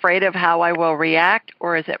he afraid of how I will react,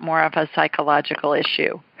 or is it more of a psychological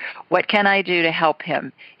issue? What can I do to help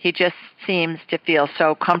him? He just seems to feel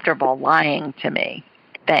so comfortable lying to me.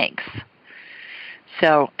 Thanks.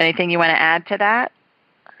 So, anything you want to add to that?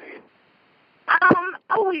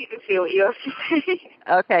 I'll wait to see what you have to say.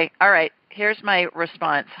 Okay. All right. Here's my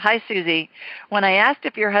response. Hi, Susie. When I asked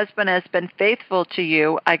if your husband has been faithful to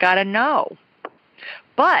you, I got a no.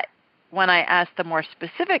 But when I asked the more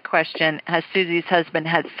specific question, has Susie's husband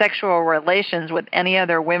had sexual relations with any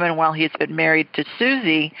other women while he's been married to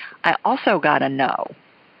Susie, I also got a no.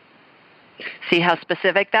 See how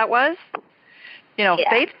specific that was? You know,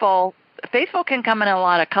 faithful can come in a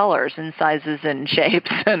lot of colors and sizes and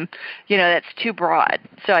shapes, and, you know, that's too broad.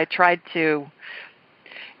 So I tried to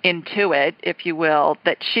intuit, if you will,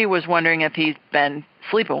 that she was wondering if he's been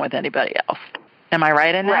sleeping with anybody else. Am I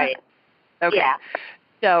right in that? Right. Okay.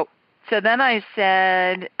 Yeah. So then I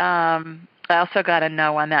said, I also got a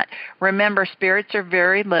no on that. Remember, spirits are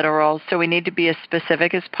very literal, so we need to be as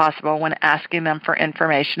specific as possible when asking them for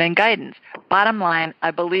information and guidance. Bottom line,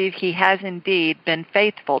 I believe he has indeed been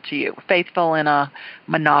faithful to you, faithful in a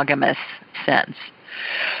monogamous sense.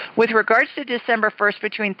 With regards to December 1st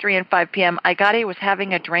between 3 and 5 p.m., I got he was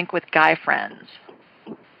having a drink with guy friends.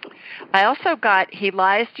 I also got he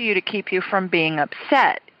lies to you to keep you from being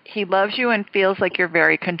upset. He loves you and feels like you're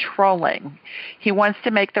very controlling. He wants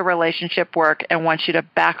to make the relationship work and wants you to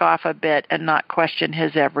back off a bit and not question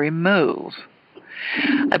his every move.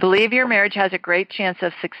 I believe your marriage has a great chance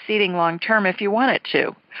of succeeding long term if you want it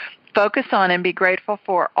to. Focus on and be grateful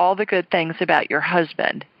for all the good things about your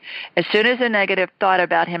husband. As soon as a negative thought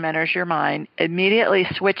about him enters your mind, immediately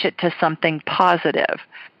switch it to something positive.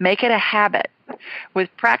 Make it a habit. With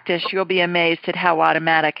practice, you'll be amazed at how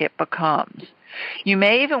automatic it becomes. You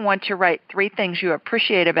may even want to write 3 things you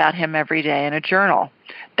appreciate about him every day in a journal.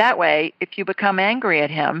 That way, if you become angry at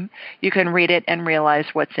him, you can read it and realize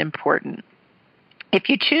what's important. If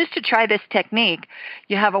you choose to try this technique,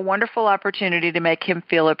 you have a wonderful opportunity to make him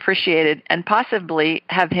feel appreciated and possibly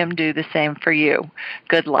have him do the same for you.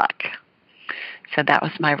 Good luck. So that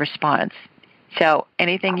was my response. So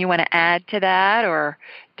anything you want to add to that, or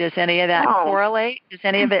does any of that correlate? Does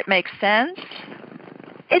any of it make sense?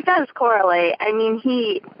 It does correlate. I mean,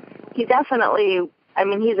 he definitely, I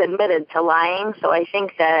mean, he's admitted to lying, so I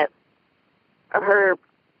think that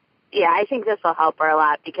I think this will help her a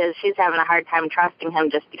lot because she's having a hard time trusting him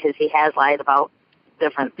just because he has lied about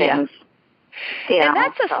different things. Yeah.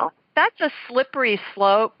 And that's a slippery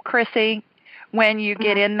slope, Chrissy, when you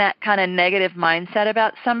get in that kind of negative mindset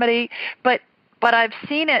about somebody. But I've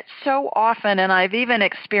seen it so often, and I've even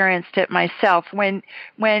experienced it myself, when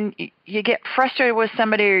you get frustrated with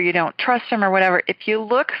somebody or you don't trust them or whatever, if you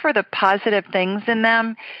look for the positive things in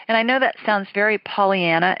them, and I know that sounds very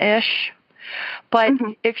Pollyanna-ish, but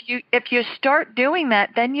if you start doing that,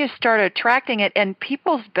 then you start attracting it, and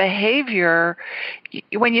people's behavior,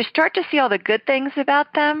 when you start to see all the good things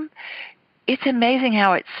about them, it's amazing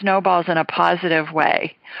how it snowballs in a positive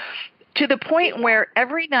way. To the point where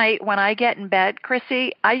every night when I get in bed,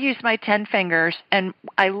 Chrissy, I use my 10 fingers and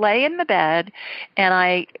I lay in the bed and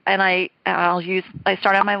I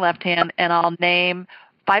start on my left hand and I'll name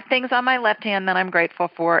 5 things on my left hand that I'm grateful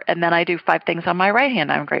for, and then I do 5 things on my right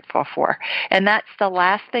hand I'm grateful for. And that's the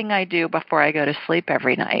last thing I do before I go to sleep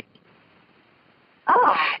every night.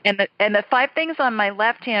 Oh. And the 5 things on my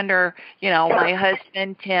left hand are, my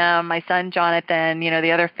husband, Tim, my son, Jonathan,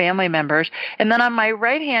 the other family members. And then on my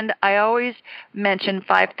right hand, I always mention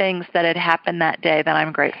 5 things that had happened that day that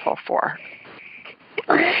I'm grateful for.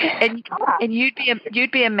 And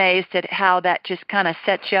you'd be amazed at how that just kind of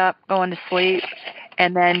sets you up going to sleep.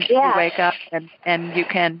 and then you wake up and you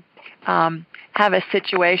can have a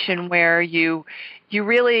situation where you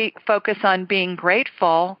really focus on being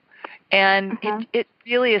grateful, and it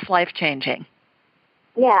really is life-changing.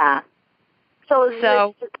 Yeah. So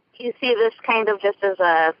you see this kind of just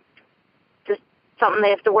as just something they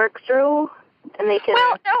have to work through, and they can.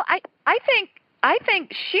 Well, no, I think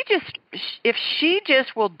if she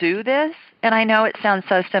just will do this, and I know it sounds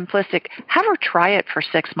so simplistic, have her try it for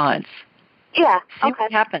 6 months. Yeah. See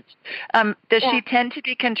what happens. Does she tend to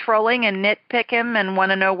be controlling and nitpick him and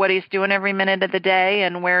want to know what he's doing every minute of the day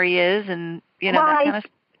and where he is and that kind of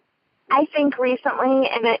stuff? I think recently,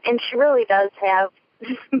 and she really does have.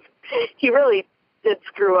 He really did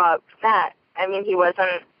screw up. He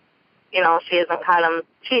wasn't. She hasn't caught him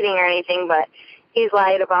cheating or anything, but he's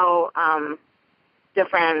lied about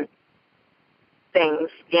different things,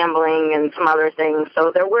 gambling and some other things.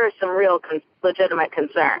 So there were some real legitimate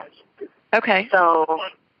concerns. Okay. So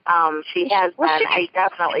she has been. I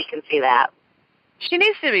definitely can see that. She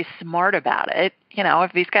needs to be smart about it.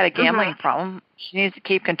 If he's got a gambling problem, she needs to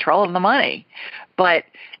keep control of the money. But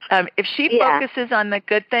if she focuses on the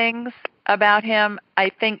good things about him,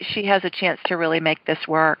 I think she has a chance to really make this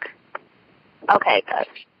work. Okay, good.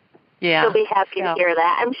 Yeah. She'll be happy to hear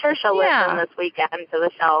that. I'm sure she'll listen this weekend to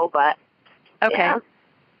the show, but... Okay. Yeah.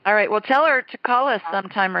 All right. Well, tell her to call us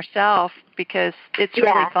sometime herself, because it's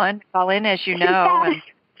really fun to call in, as you know.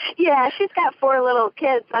 She's got 4 little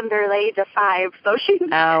kids under the age of 5, so she's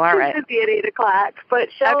busy at 8 o'clock. But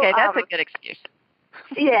okay, that's a good excuse.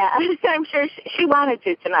 Yeah, I'm sure she wanted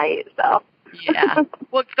to tonight, so... Yeah.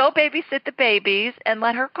 Well, go babysit the babies and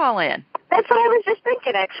let her call in. That's what I was just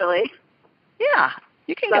thinking, actually. Yeah,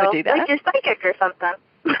 you can go do that. Like your psychic or something.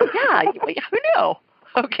 Yeah, who knew?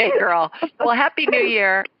 Okay, girl. Well, Happy New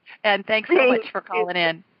Year, and thanks so much for calling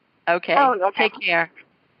in. Okay, take care.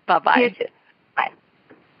 Bye-bye. You too. Bye.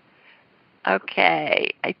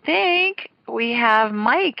 Okay, I think we have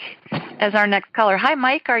Mike as our next caller. Hi,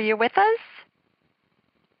 Mike. Are you with us?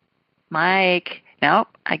 Mike. No,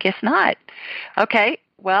 I guess not. Okay,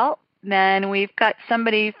 well, then we've got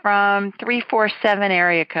somebody from 347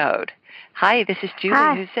 area code. Hi, this is Julie.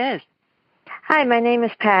 Hi. Who's this? Hi, my name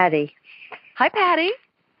is Patty. Hi, Patty.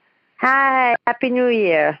 Hi, Happy New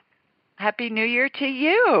Year. Happy New Year to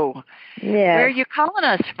you. Yeah. Where are you calling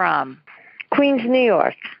us from? Queens, New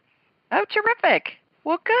York. Oh, terrific.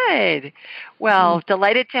 Well, good. Well,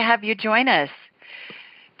 delighted to have you join us.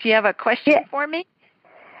 Do you have a question for me?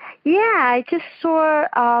 Yeah, I just saw,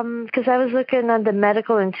 because I was looking on the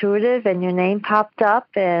Medical Intuitive and your name popped up,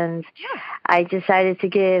 and I decided to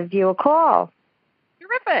give you a call.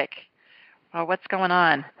 Terrific. Well, what's going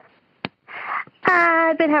on?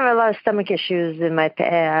 I've been having a lot of stomach issues in my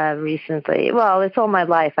recently. Well, it's all my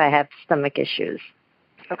life I have stomach issues.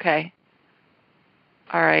 Okay.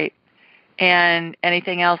 All right. And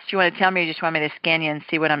anything else you want to tell me, or you just want me to scan you and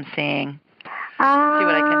see what I'm seeing? See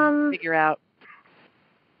what I can figure out.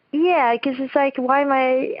 Yeah, because it's like, why am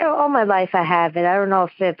all my life I have it. I don't know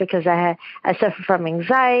if it's because I suffer from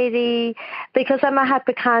anxiety, because I'm a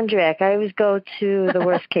hypochondriac. I always go to the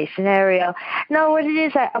worst case scenario. No, what it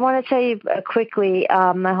is, I want to tell you quickly,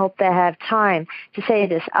 I hope that I have time to say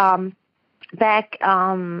this. Back,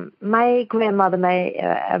 my grandmother,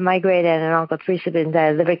 my great aunt and uncle, 3 siblings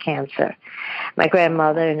died of liver cancer. My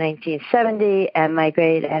grandmother in 1970 and my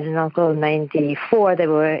great aunt and uncle in 94. They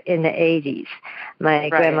were in the 80s. My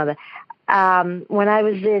grandmother. When I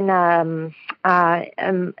was in, I'm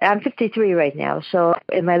 53 right now, so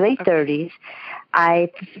in my late 30s,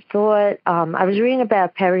 I thought, I was reading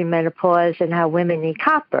about perimenopause and how women need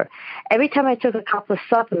copper. Every time I took a copper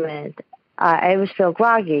supplement, I always feel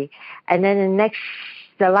groggy. And then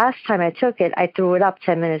the last time I took it, I threw it up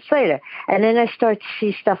 10 minutes later. And then I start to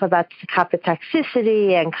see stuff about copper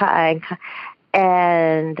toxicity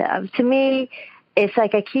and to me, it's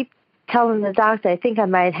like I keep telling the doctor, I think I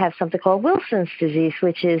might have something called Wilson's disease,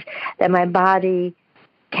 which is that my body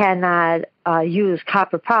cannot use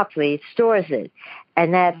copper properly. It stores it.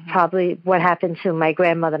 And that's probably what happened to my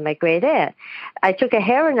grandmother, my great aunt. I took a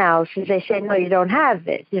hair analysis. They said, no, you don't have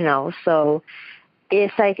it, So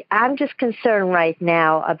it's like I'm just concerned right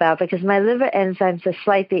now because my liver enzymes are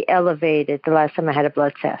slightly elevated the last time I had a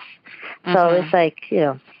blood test. So it's like,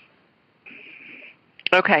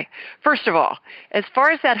 Okay. First of all, as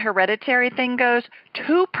far as that hereditary thing goes,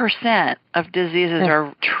 2% of diseases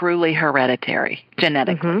are truly hereditary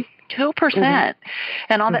genetically. 2%.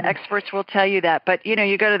 And all the experts will tell you that. But,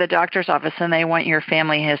 you go to the doctor's office and they want your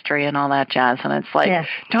family history and all that jazz. And it's like,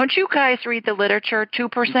 don't you guys read the literature?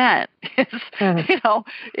 2%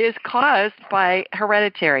 is caused by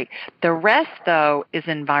hereditary. The rest, though, is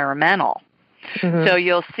environmental. So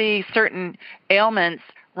you'll see certain ailments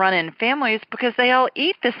run in families because they all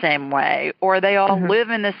eat the same way, or they all live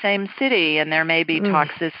in the same city, and there may be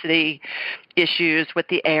toxicity issues with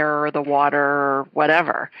the air or the water or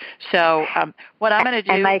whatever. So what I'm going to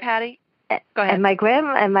do, Patty, go ahead. And my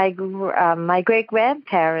great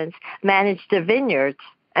grandparents managed the vineyards,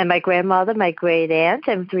 and my grandmother, my great aunt,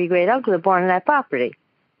 and 3 great uncles were born on that property.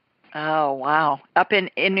 Oh wow! Up in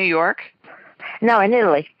New York? No, in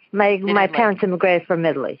Italy. My parents immigrated from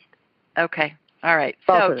Italy. Okay. All right.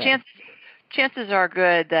 Both so chances are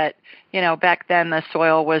good that, back then the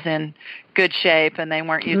soil was in good shape and they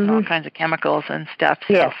weren't using all kinds of chemicals and stuff.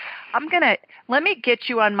 So yes. let me get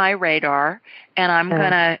you on my radar, and I'm going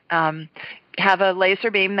to have a laser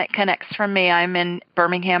beam that connects from me. I'm in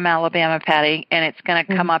Birmingham, Alabama, Patty, and it's going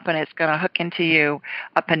to come up and it's going to hook into you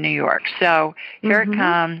up in New York. So here it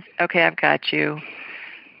comes. Okay, I've got you.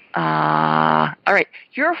 All right.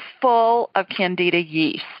 You're full of Candida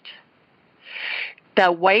yeast.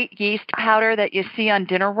 The white yeast powder that you see on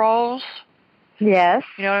dinner rolls. Yes.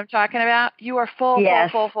 You know what I'm talking about? You are full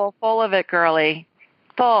of it, girly.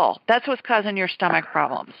 Full. That's what's causing your stomach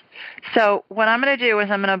problems. So what I'm going to do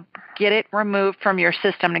is I'm going to get it removed from your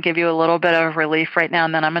system to give you a little bit of relief right now,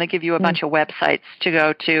 and then I'm going to give you a bunch of websites to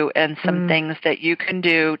go to and some things that you can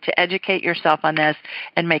do to educate yourself on this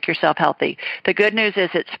and make yourself healthy. The good news is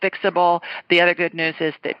it's fixable. The other good news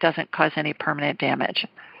is that it doesn't cause any permanent damage.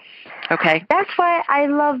 Okay. That's why I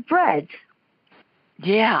love bread.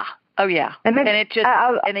 Yeah. Oh, yeah. And it just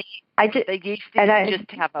the yeast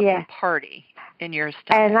just have a party in your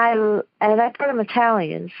stomach. And I thought I'm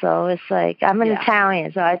Italian, so it's like I'm an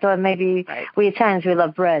Italian, so I thought maybe we Italians we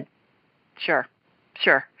love bread. Sure.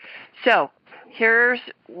 So here's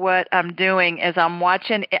what I'm doing is I'm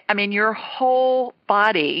watching. I mean, your whole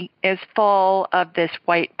body is full of this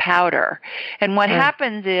white powder, and what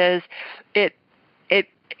happens is it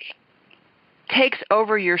takes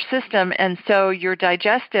over your system, and so your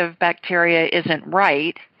digestive bacteria isn't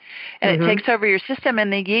right, and it takes over your system,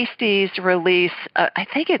 and the yeasties release, I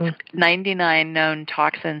think it's 99 known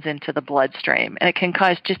toxins into the bloodstream, and it can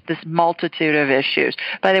cause just this multitude of issues.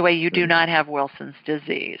 By the way, you do not have Wilson's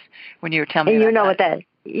disease. When you were telling me you know what that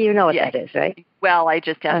is, right? Well, I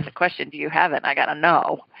just asked the question, do you have it? I got to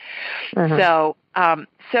know. So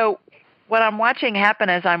what I'm watching happen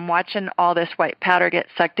is I'm watching all this white powder get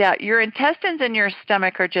sucked out. Your intestines in your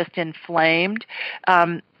stomach are just inflamed.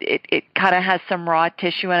 It kind of has some raw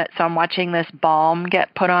tissue in it, so I'm watching this balm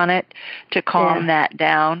get put on it to calm that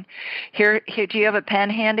down. Here, do you have a pen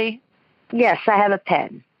handy? Yes, I have a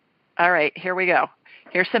pen. All right, here we go.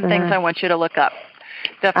 Here's some things I want you to look up.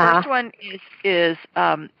 The first one is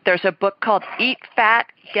there's a book called Eat Fat,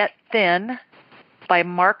 Get Thin by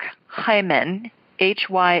Mark Hyman,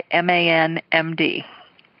 Hyman, MD.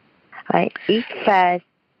 Right. Eat fat.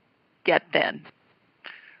 Get thin.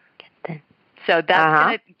 So that's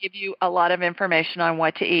going to give you a lot of information on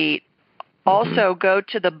what to eat. Also, go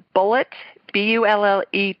to the Bullet, Bullet,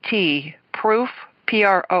 Proof,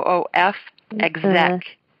 Proof, exec,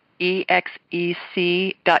 exec.com.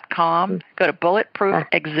 Go to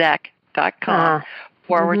bulletproofexec.com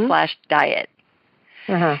 /diet.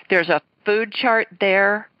 There's a food chart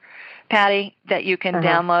there, Patty, that you can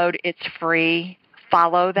download. It's free.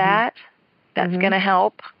 Follow that. That's going to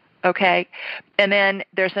help. Okay. And then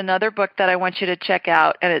there's another book that I want you to check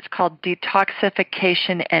out, and it's called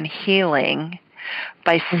Detoxification and Healing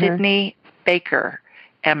by Sydney Baker,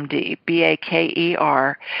 MD,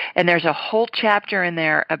 Baker. And there's a whole chapter in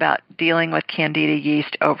there about dealing with Candida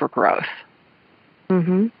yeast overgrowth.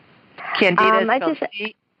 Candida is spelled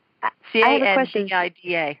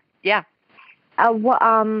C-A-N-D-I-D-A. Yeah.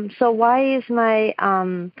 So why is my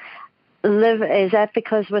liver, is that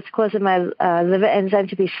because what's causing my liver enzyme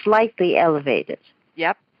to be slightly elevated?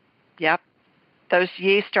 Yep. Those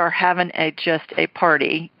yeast are having just a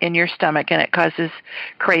party in your stomach, and it causes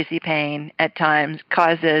crazy pain at times,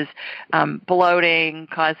 causes bloating,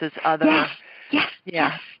 causes other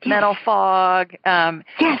mental fog,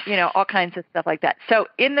 all kinds of stuff like that. So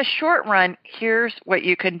in the short run, here's what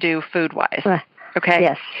you can do food-wise. Okay?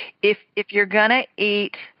 Yes. If you're going to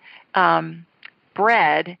eat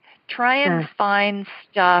bread, try and find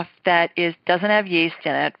stuff that doesn't have yeast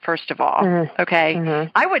in it, first of all. Okay?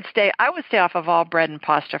 I would stay off of all bread and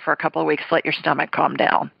pasta for a couple of weeks. Let your stomach calm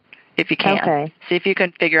down if you can. Okay. See if you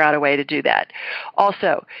can figure out a way to do that.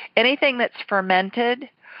 Also, anything that's fermented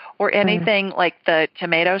or anything like the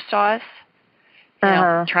tomato sauce,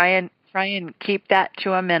 try and keep that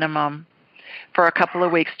to a minimum for a couple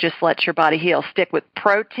of weeks. Just let your body heal. Stick with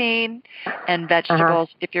protein and vegetables.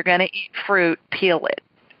 If you're going to eat fruit, peel it.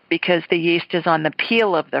 because the yeast is on the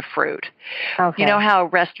peel of the fruit. Okay. You know how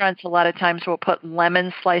restaurants a lot of times will put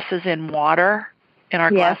lemon slices in water, in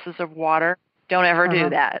our glasses of water? Don't ever do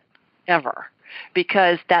that, ever,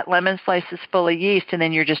 because that lemon slice is full of yeast, and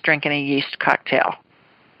then you're just drinking a yeast cocktail.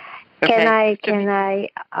 Okay?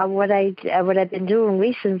 What I've been doing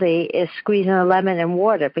recently is squeezing a lemon in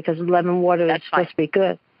water, because lemon water is supposed to be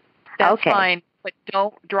good. That's fine, but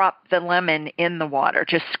don't drop the lemon in the water.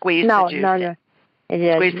 Just squeeze the juice. No.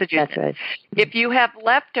 Squeeze the juice. That's right. If you have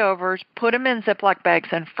leftovers, put them in Ziploc bags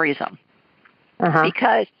and freeze them.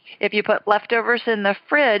 Because if you put leftovers in the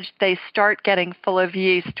fridge, they start getting full of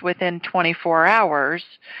yeast within 24 hours,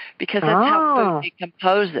 because that's how food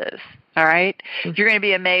decomposes. All right? You're going to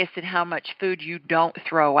be amazed at how much food you don't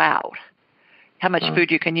throw out, how much food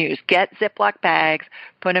you can use. Get Ziploc bags,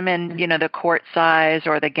 put them in, the quart size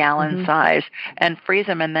or the gallon size, and freeze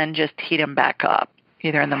them, and then just heat them back up,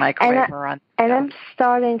 either in the microwave or on. And I'm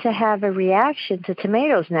starting to have a reaction to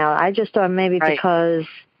tomatoes now. I just thought maybe because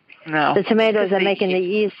the tomatoes are making the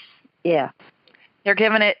yeast. Yeah.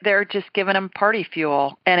 They're just giving them party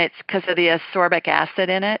fuel, and it's because of the ascorbic acid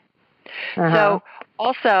in it. So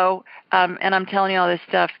also, and I'm telling you all this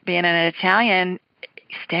stuff, being an Italian,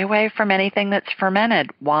 stay away from anything that's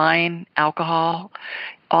fermented. Wine, alcohol,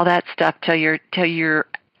 all that stuff till your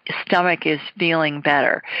stomach is feeling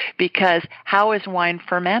better. Because how is wine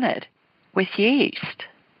fermented? With yeast.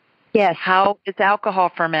 Yes. How is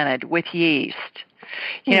alcohol fermented? With yeast.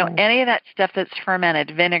 Any of that stuff that's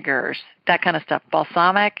fermented, vinegars, that kind of stuff,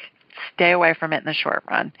 balsamic, stay away from it in the short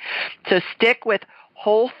run. So stick with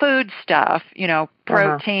whole food stuff,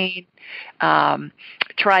 protein,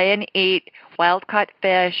 try and eat wild-caught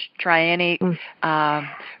fish, try and eat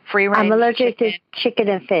free-range I'm allergic chicken. to chicken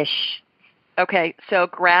and fish. Okay, so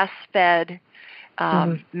grass-fed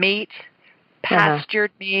meat,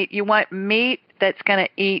 pastured meat. You want meat that's going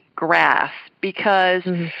to eat grass, because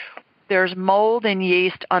there's mold and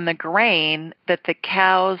yeast on the grain that the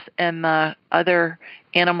cows and the other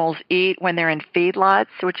animals eat when they're in feedlots,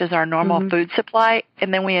 which is our normal food supply,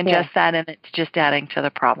 and then we ingest that, and it's just adding to the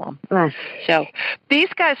problem. Right. So these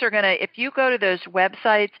guys are going to, if you go to those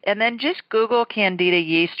websites and then just Google Candida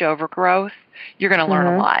yeast overgrowth, you're going to learn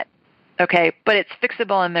a lot. Okay, but it's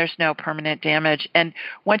fixable and there's no permanent damage. And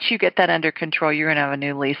once you get that under control, you're going to have a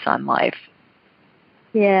new lease on life.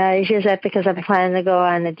 Yeah, it's just that because I'm planning to go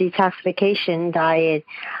on a detoxification diet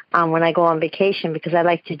when I go on vacation, because I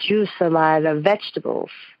like to juice a lot of vegetables.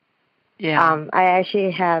 Yeah. I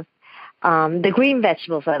actually have the green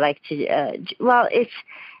vegetables I like to,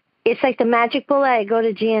 it's like the Magic Bullet. I go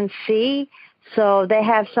to GNC, so they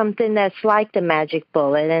have something that's like the Magic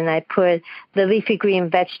Bullet, and I put the leafy green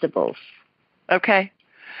vegetables. Okay.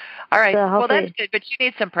 All right. So well, that's good, but you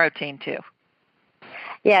need some protein too.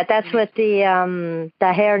 Yeah, that's what the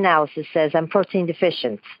hair analysis says. I'm protein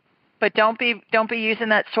deficient. But don't be using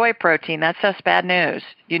that soy protein. That's just bad news.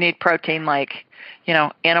 You need protein like,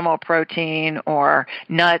 animal protein or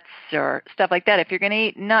nuts or stuff like that. If you're going to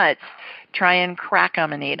eat nuts, try and crack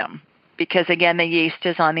them and eat them, because again, the yeast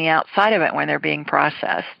is on the outside of it when they're being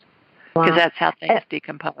processed. Because that's how things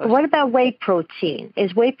decompose. What about whey protein?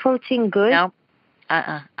 Is whey protein good? No.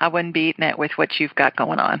 I wouldn't be eating it with what you've got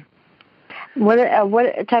going on. What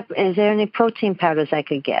type? Is there any protein powders I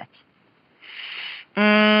could get?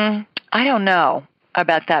 I don't know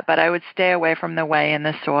about that, but I would stay away from the whey and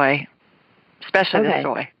the soy, especially the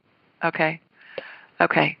soy. Okay.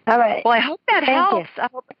 All right. Well, I hope that helps.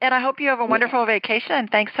 I hope you have a wonderful vacation. And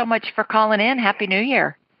thanks so much for calling in. Happy New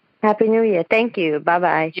Year. Happy New Year. Thank you.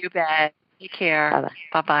 Bye-bye. You bet. Take care.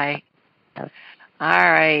 Bye-bye. Bye-bye.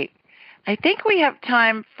 All right. I think we have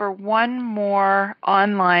time for one more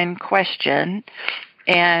online question,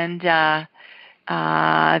 and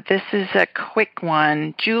this is a quick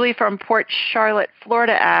one. Julie from Port Charlotte,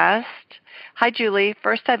 Florida asked, "Hi, Julie.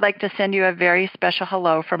 First, I'd like to send you a very special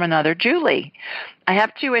hello from another Julie. I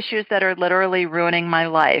have 2 issues that are literally ruining my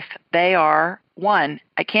life. They are, 1,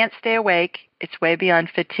 I can't stay awake. It's way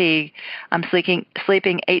beyond fatigue. I'm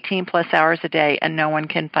sleeping 18-plus hours a day, and no one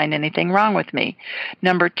can find anything wrong with me.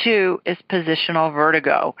 Number 2 is positional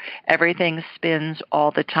vertigo. Everything spins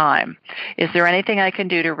all the time. Is there anything I can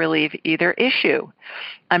do to relieve either issue?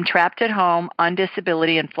 I'm trapped at home, on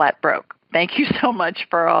disability, and flat broke. Thank you so much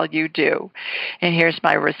for all you do." And here's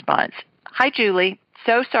my response. "Hi, Julie.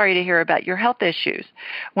 So sorry to hear about your health issues.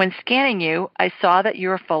 When scanning you, I saw that you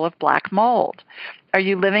were full of black mold. Are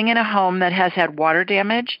you living in a home that has had water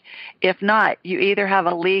damage? If not, you either have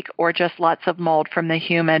a leak or just lots of mold from the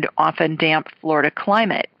humid, often damp Florida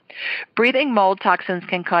climate. Breathing mold toxins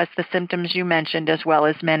can cause the symptoms you mentioned as well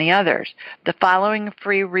as many others. The following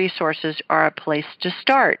free resources are a place to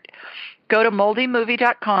start. Go to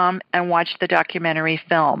moldymovie.com and watch the documentary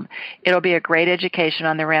film. It'll be a great education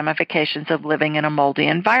on the ramifications of living in a moldy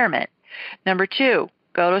environment. Number 2,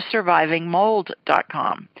 go to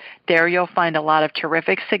survivingmold.com. There you'll find a lot of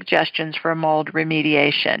terrific suggestions for mold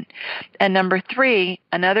remediation. And number 3,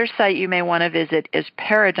 another site you may want to visit is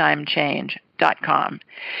paradigmchange.com.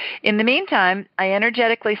 In the meantime, I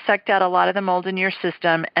energetically sucked out a lot of the mold in your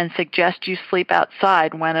system and suggest you sleep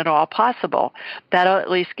outside when at all possible. That'll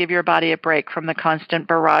at least give your body a break from the constant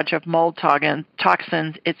barrage of mold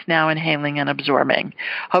toxins it's now inhaling and absorbing.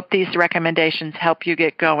 Hope these recommendations help you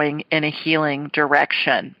get going in a healing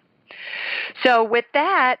direction. So with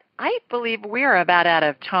that, I believe we're about out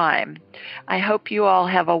of time. I hope you all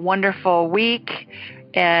have a wonderful week.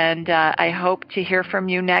 And I hope to hear from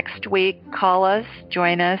you next week. Call us,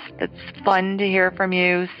 join us. It's fun to hear from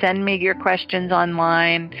you. Send me your questions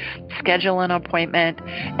online. Schedule an appointment.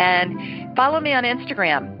 And follow me on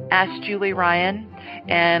Instagram, Ask Julie Ryan.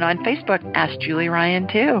 And on Facebook, Ask Julie Ryan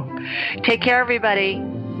too. Take care, everybody.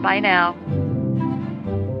 Bye now.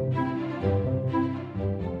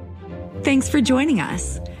 Thanks for joining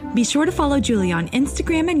us. Be sure to follow Julie on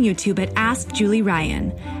Instagram and YouTube at Ask Julie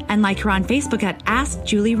Ryan, and like her on Facebook at Ask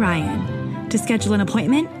Julie Ryan. To schedule an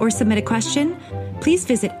appointment or submit a question, please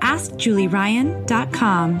visit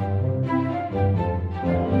AskJulieRyan.com.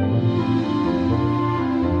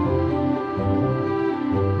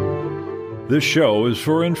 This show is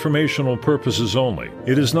for informational purposes only.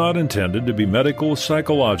 It is not intended to be medical,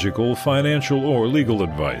 psychological, financial, or legal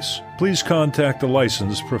advice. Please contact a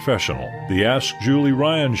licensed professional. The Ask Julie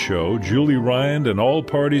Ryan Show, Julie Ryan and all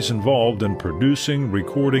parties involved in producing,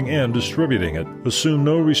 recording, and distributing it assume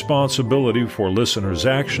no responsibility for listeners'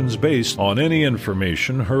 actions based on any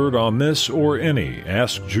information heard on this or any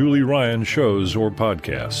Ask Julie Ryan shows or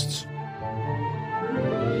podcasts.